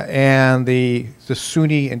 and the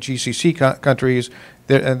Sunni and GCC countries?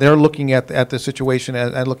 They're looking at the situation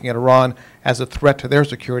and looking at Iran as a threat to their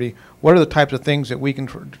security. What are the types of things that we can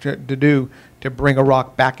to do to bring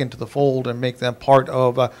Iraq back into the fold and make them part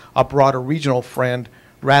of a broader regional friend,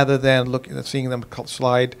 rather than seeing them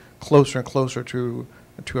slide closer and closer to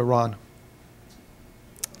Iran?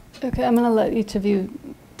 Okay, I'm going to let each of you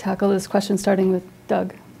tackle this question, starting with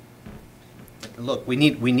Doug. Look, we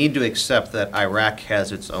need to accept that Iraq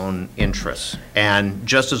has its own interests, and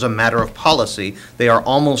just as a matter of policy, they are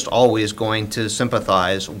almost always going to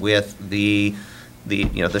sympathize with the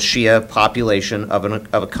Shia population of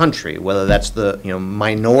a country, whether that's the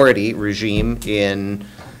minority regime in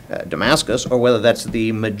Damascus, or whether that's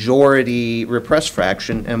the majority repressed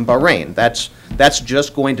fraction in Bahrain. That's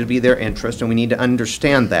just going to be their interest, and we need to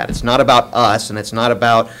understand that. It's not about us, and it's not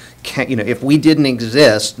about, if we didn't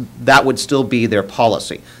exist, that would still be their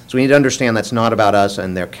policy. So we need to understand that's not about us,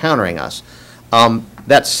 and they're countering us.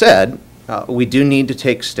 That said, we do need to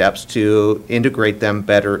take steps to integrate them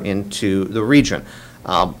better into the region.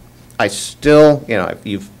 I still,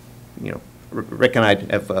 Rick and I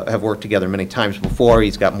have worked together many times before.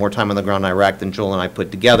 He's got more time on the ground in Iraq than Joel and I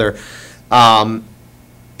put together.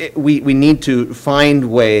 We need to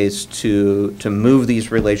find ways to move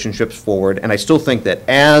these relationships forward, and I still think that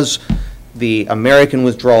as the American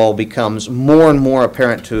withdrawal becomes more and more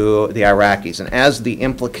apparent to the Iraqis, and as the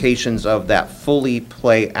implications of that fully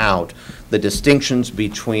play out, the distinctions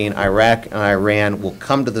between Iraq and Iran will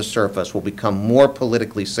come to the surface, will become more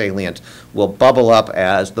politically salient, will bubble up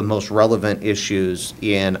as the most relevant issues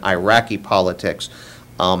in Iraqi politics.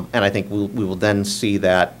 And I think we will then see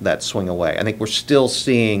that swing away. I think we're still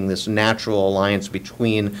seeing this natural alliance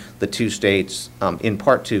between the two states, in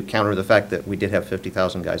part to counter the fact that we did have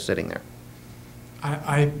 50,000 guys sitting there.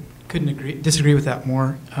 I couldn't disagree with that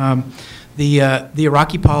more. The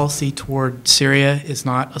Iraqi policy toward Syria is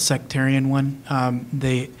not a sectarian one.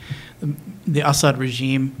 The the Assad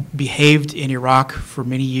regime behaved in Iraq for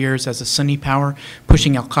many years as a Sunni power,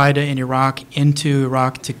 pushing al-Qaeda in Iraq into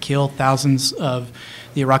Iraq to kill thousands of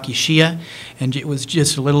the Iraqi Shia. And it was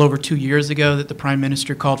just a little over 2 years ago that the Prime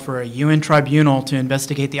Minister called for a UN tribunal to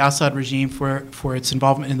investigate the Assad regime for its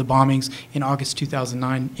involvement in the bombings in August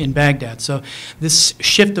 2009 in Baghdad. So this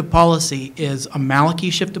shift of policy is a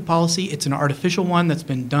Maliki shift of policy. It's an artificial one that's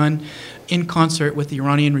been done in concert with the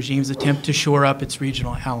Iranian regime's attempt to shore up its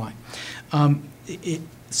regional ally.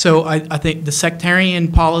 So I think the sectarian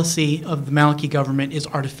policy of the Maliki government is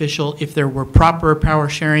artificial. If there were proper power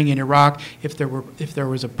sharing in Iraq, if there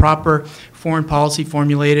was a proper foreign policy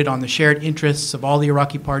formulated on the shared interests of all the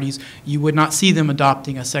Iraqi parties, you would not see them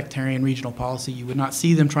adopting a sectarian regional policy. You would not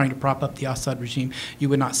see them trying to prop up the Assad regime. You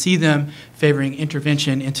would not see them favoring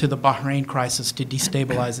intervention into the Bahrain crisis to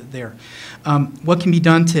destabilize it there. What can be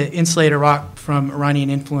done to insulate Iraq from Iranian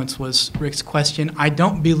influence was Rick's question. I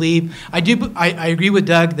don't believe, I agree with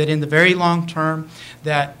Doug that in the very long term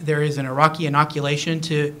that there is an Iraqi inoculation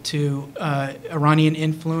to Iranian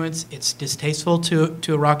influence. It's distasteful to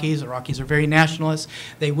Iraqis. Iraqis are very nationalist.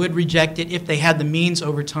 They would reject it if they had the means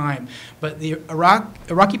over time. But the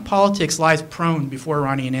Iraqi politics lies prone before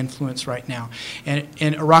Iranian influence right now. And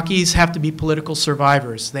Iraqis have to be political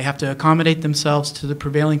survivors. They have to accommodate themselves to the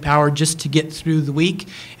prevailing power just to get through the week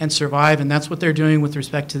and survive. And that's what they're doing with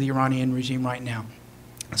respect to the Iranian regime right now.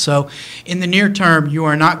 So in the near term, you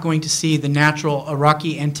are not going to see the natural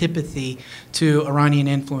Iraqi antipathy to Iranian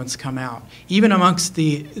influence come out. Even amongst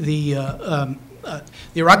the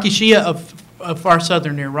Iraqi Shia of far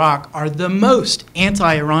southern Iraq are the most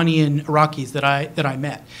anti-Iranian Iraqis that I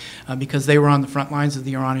met because they were on the front lines of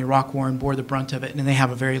the Iran-Iraq war and bore the brunt of it, and they have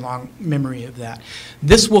a very long memory of that.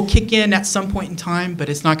 This will kick in at some point in time, but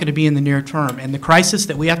it's not going to be in the near term. And the crisis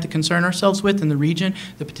that we have to concern ourselves with in the region,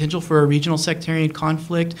 the potential for a regional sectarian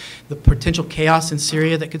conflict, the potential chaos in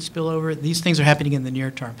Syria that could spill over, these things are happening in the near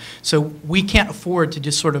term. So we can't afford to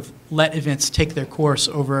just sort of let events take their course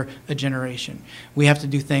over a generation. We have to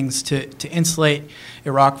do things to insulate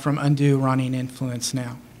Iraq from undue Iranian influence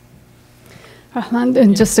now. Rahman,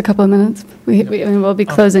 in just a couple of minutes. We'll be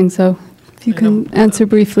closing, so if you can answer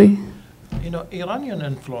briefly. You know, Iranian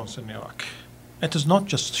influence in Iraq, it is not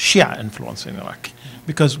just Shia influence in Iraq,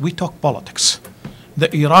 because we talk politics. The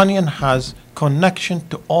Iranian has connection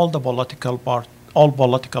to all the all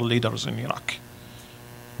political leaders in Iraq.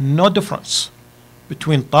 No difference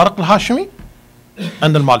between Tariq al-Hashimi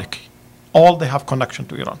and al-Maliki. All they have connection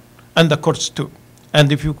to Iran, and the Kurds too. And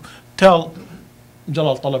if you tell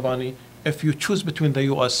Jalal Talabani, if you choose between the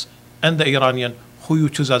US and the Iranian, who you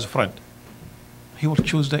choose as a friend, he will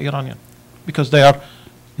choose the Iranian because they are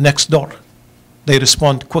next door. They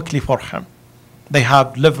respond quickly for him. They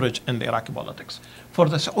have leverage in the Iraqi politics. For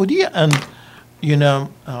the Saudi and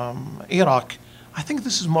Iraq, I think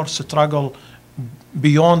this is more struggle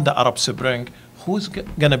beyond the Arab Spring. Who's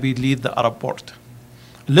going to lead the Arab world?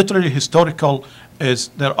 Literally historical is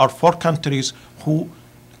there are 4 countries who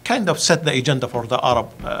kind of set the agenda for the Arab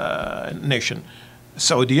nation.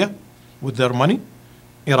 Saudi with their money,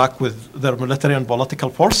 Iraq with their military and political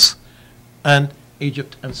force, and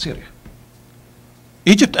Egypt and Syria.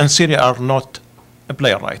 Egypt and Syria are not a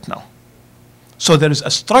player right now. So there is a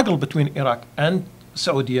struggle between Iraq and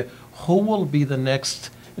Saudi. Who will be the next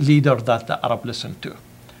leader that the Arab listen to?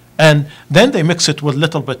 And then they mix it with a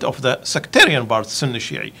little bit of the sectarian part, Sunni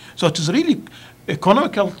Shi'i. So it is really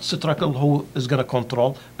economical struggle who is going to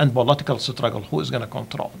control, and political struggle who is going to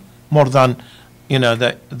control, more than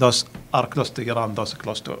those are close to Iran, those are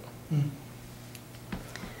close to it.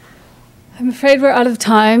 I'm afraid we're out of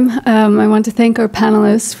time. I want to thank our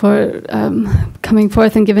panelists for coming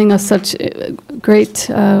forth and giving us such great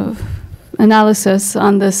analysis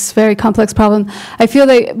on this very complex problem. I feel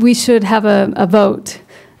like we should have a vote.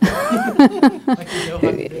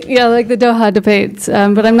 Yeah, like the Doha debates,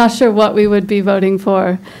 but I'm not sure what we would be voting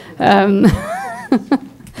for. Although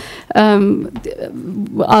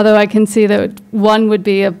I can see that one would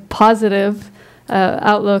be a positive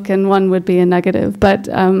outlook and one would be a negative. But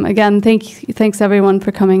again, thanks everyone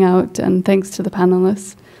for coming out, and thanks to the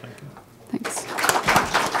panelists. Thanks.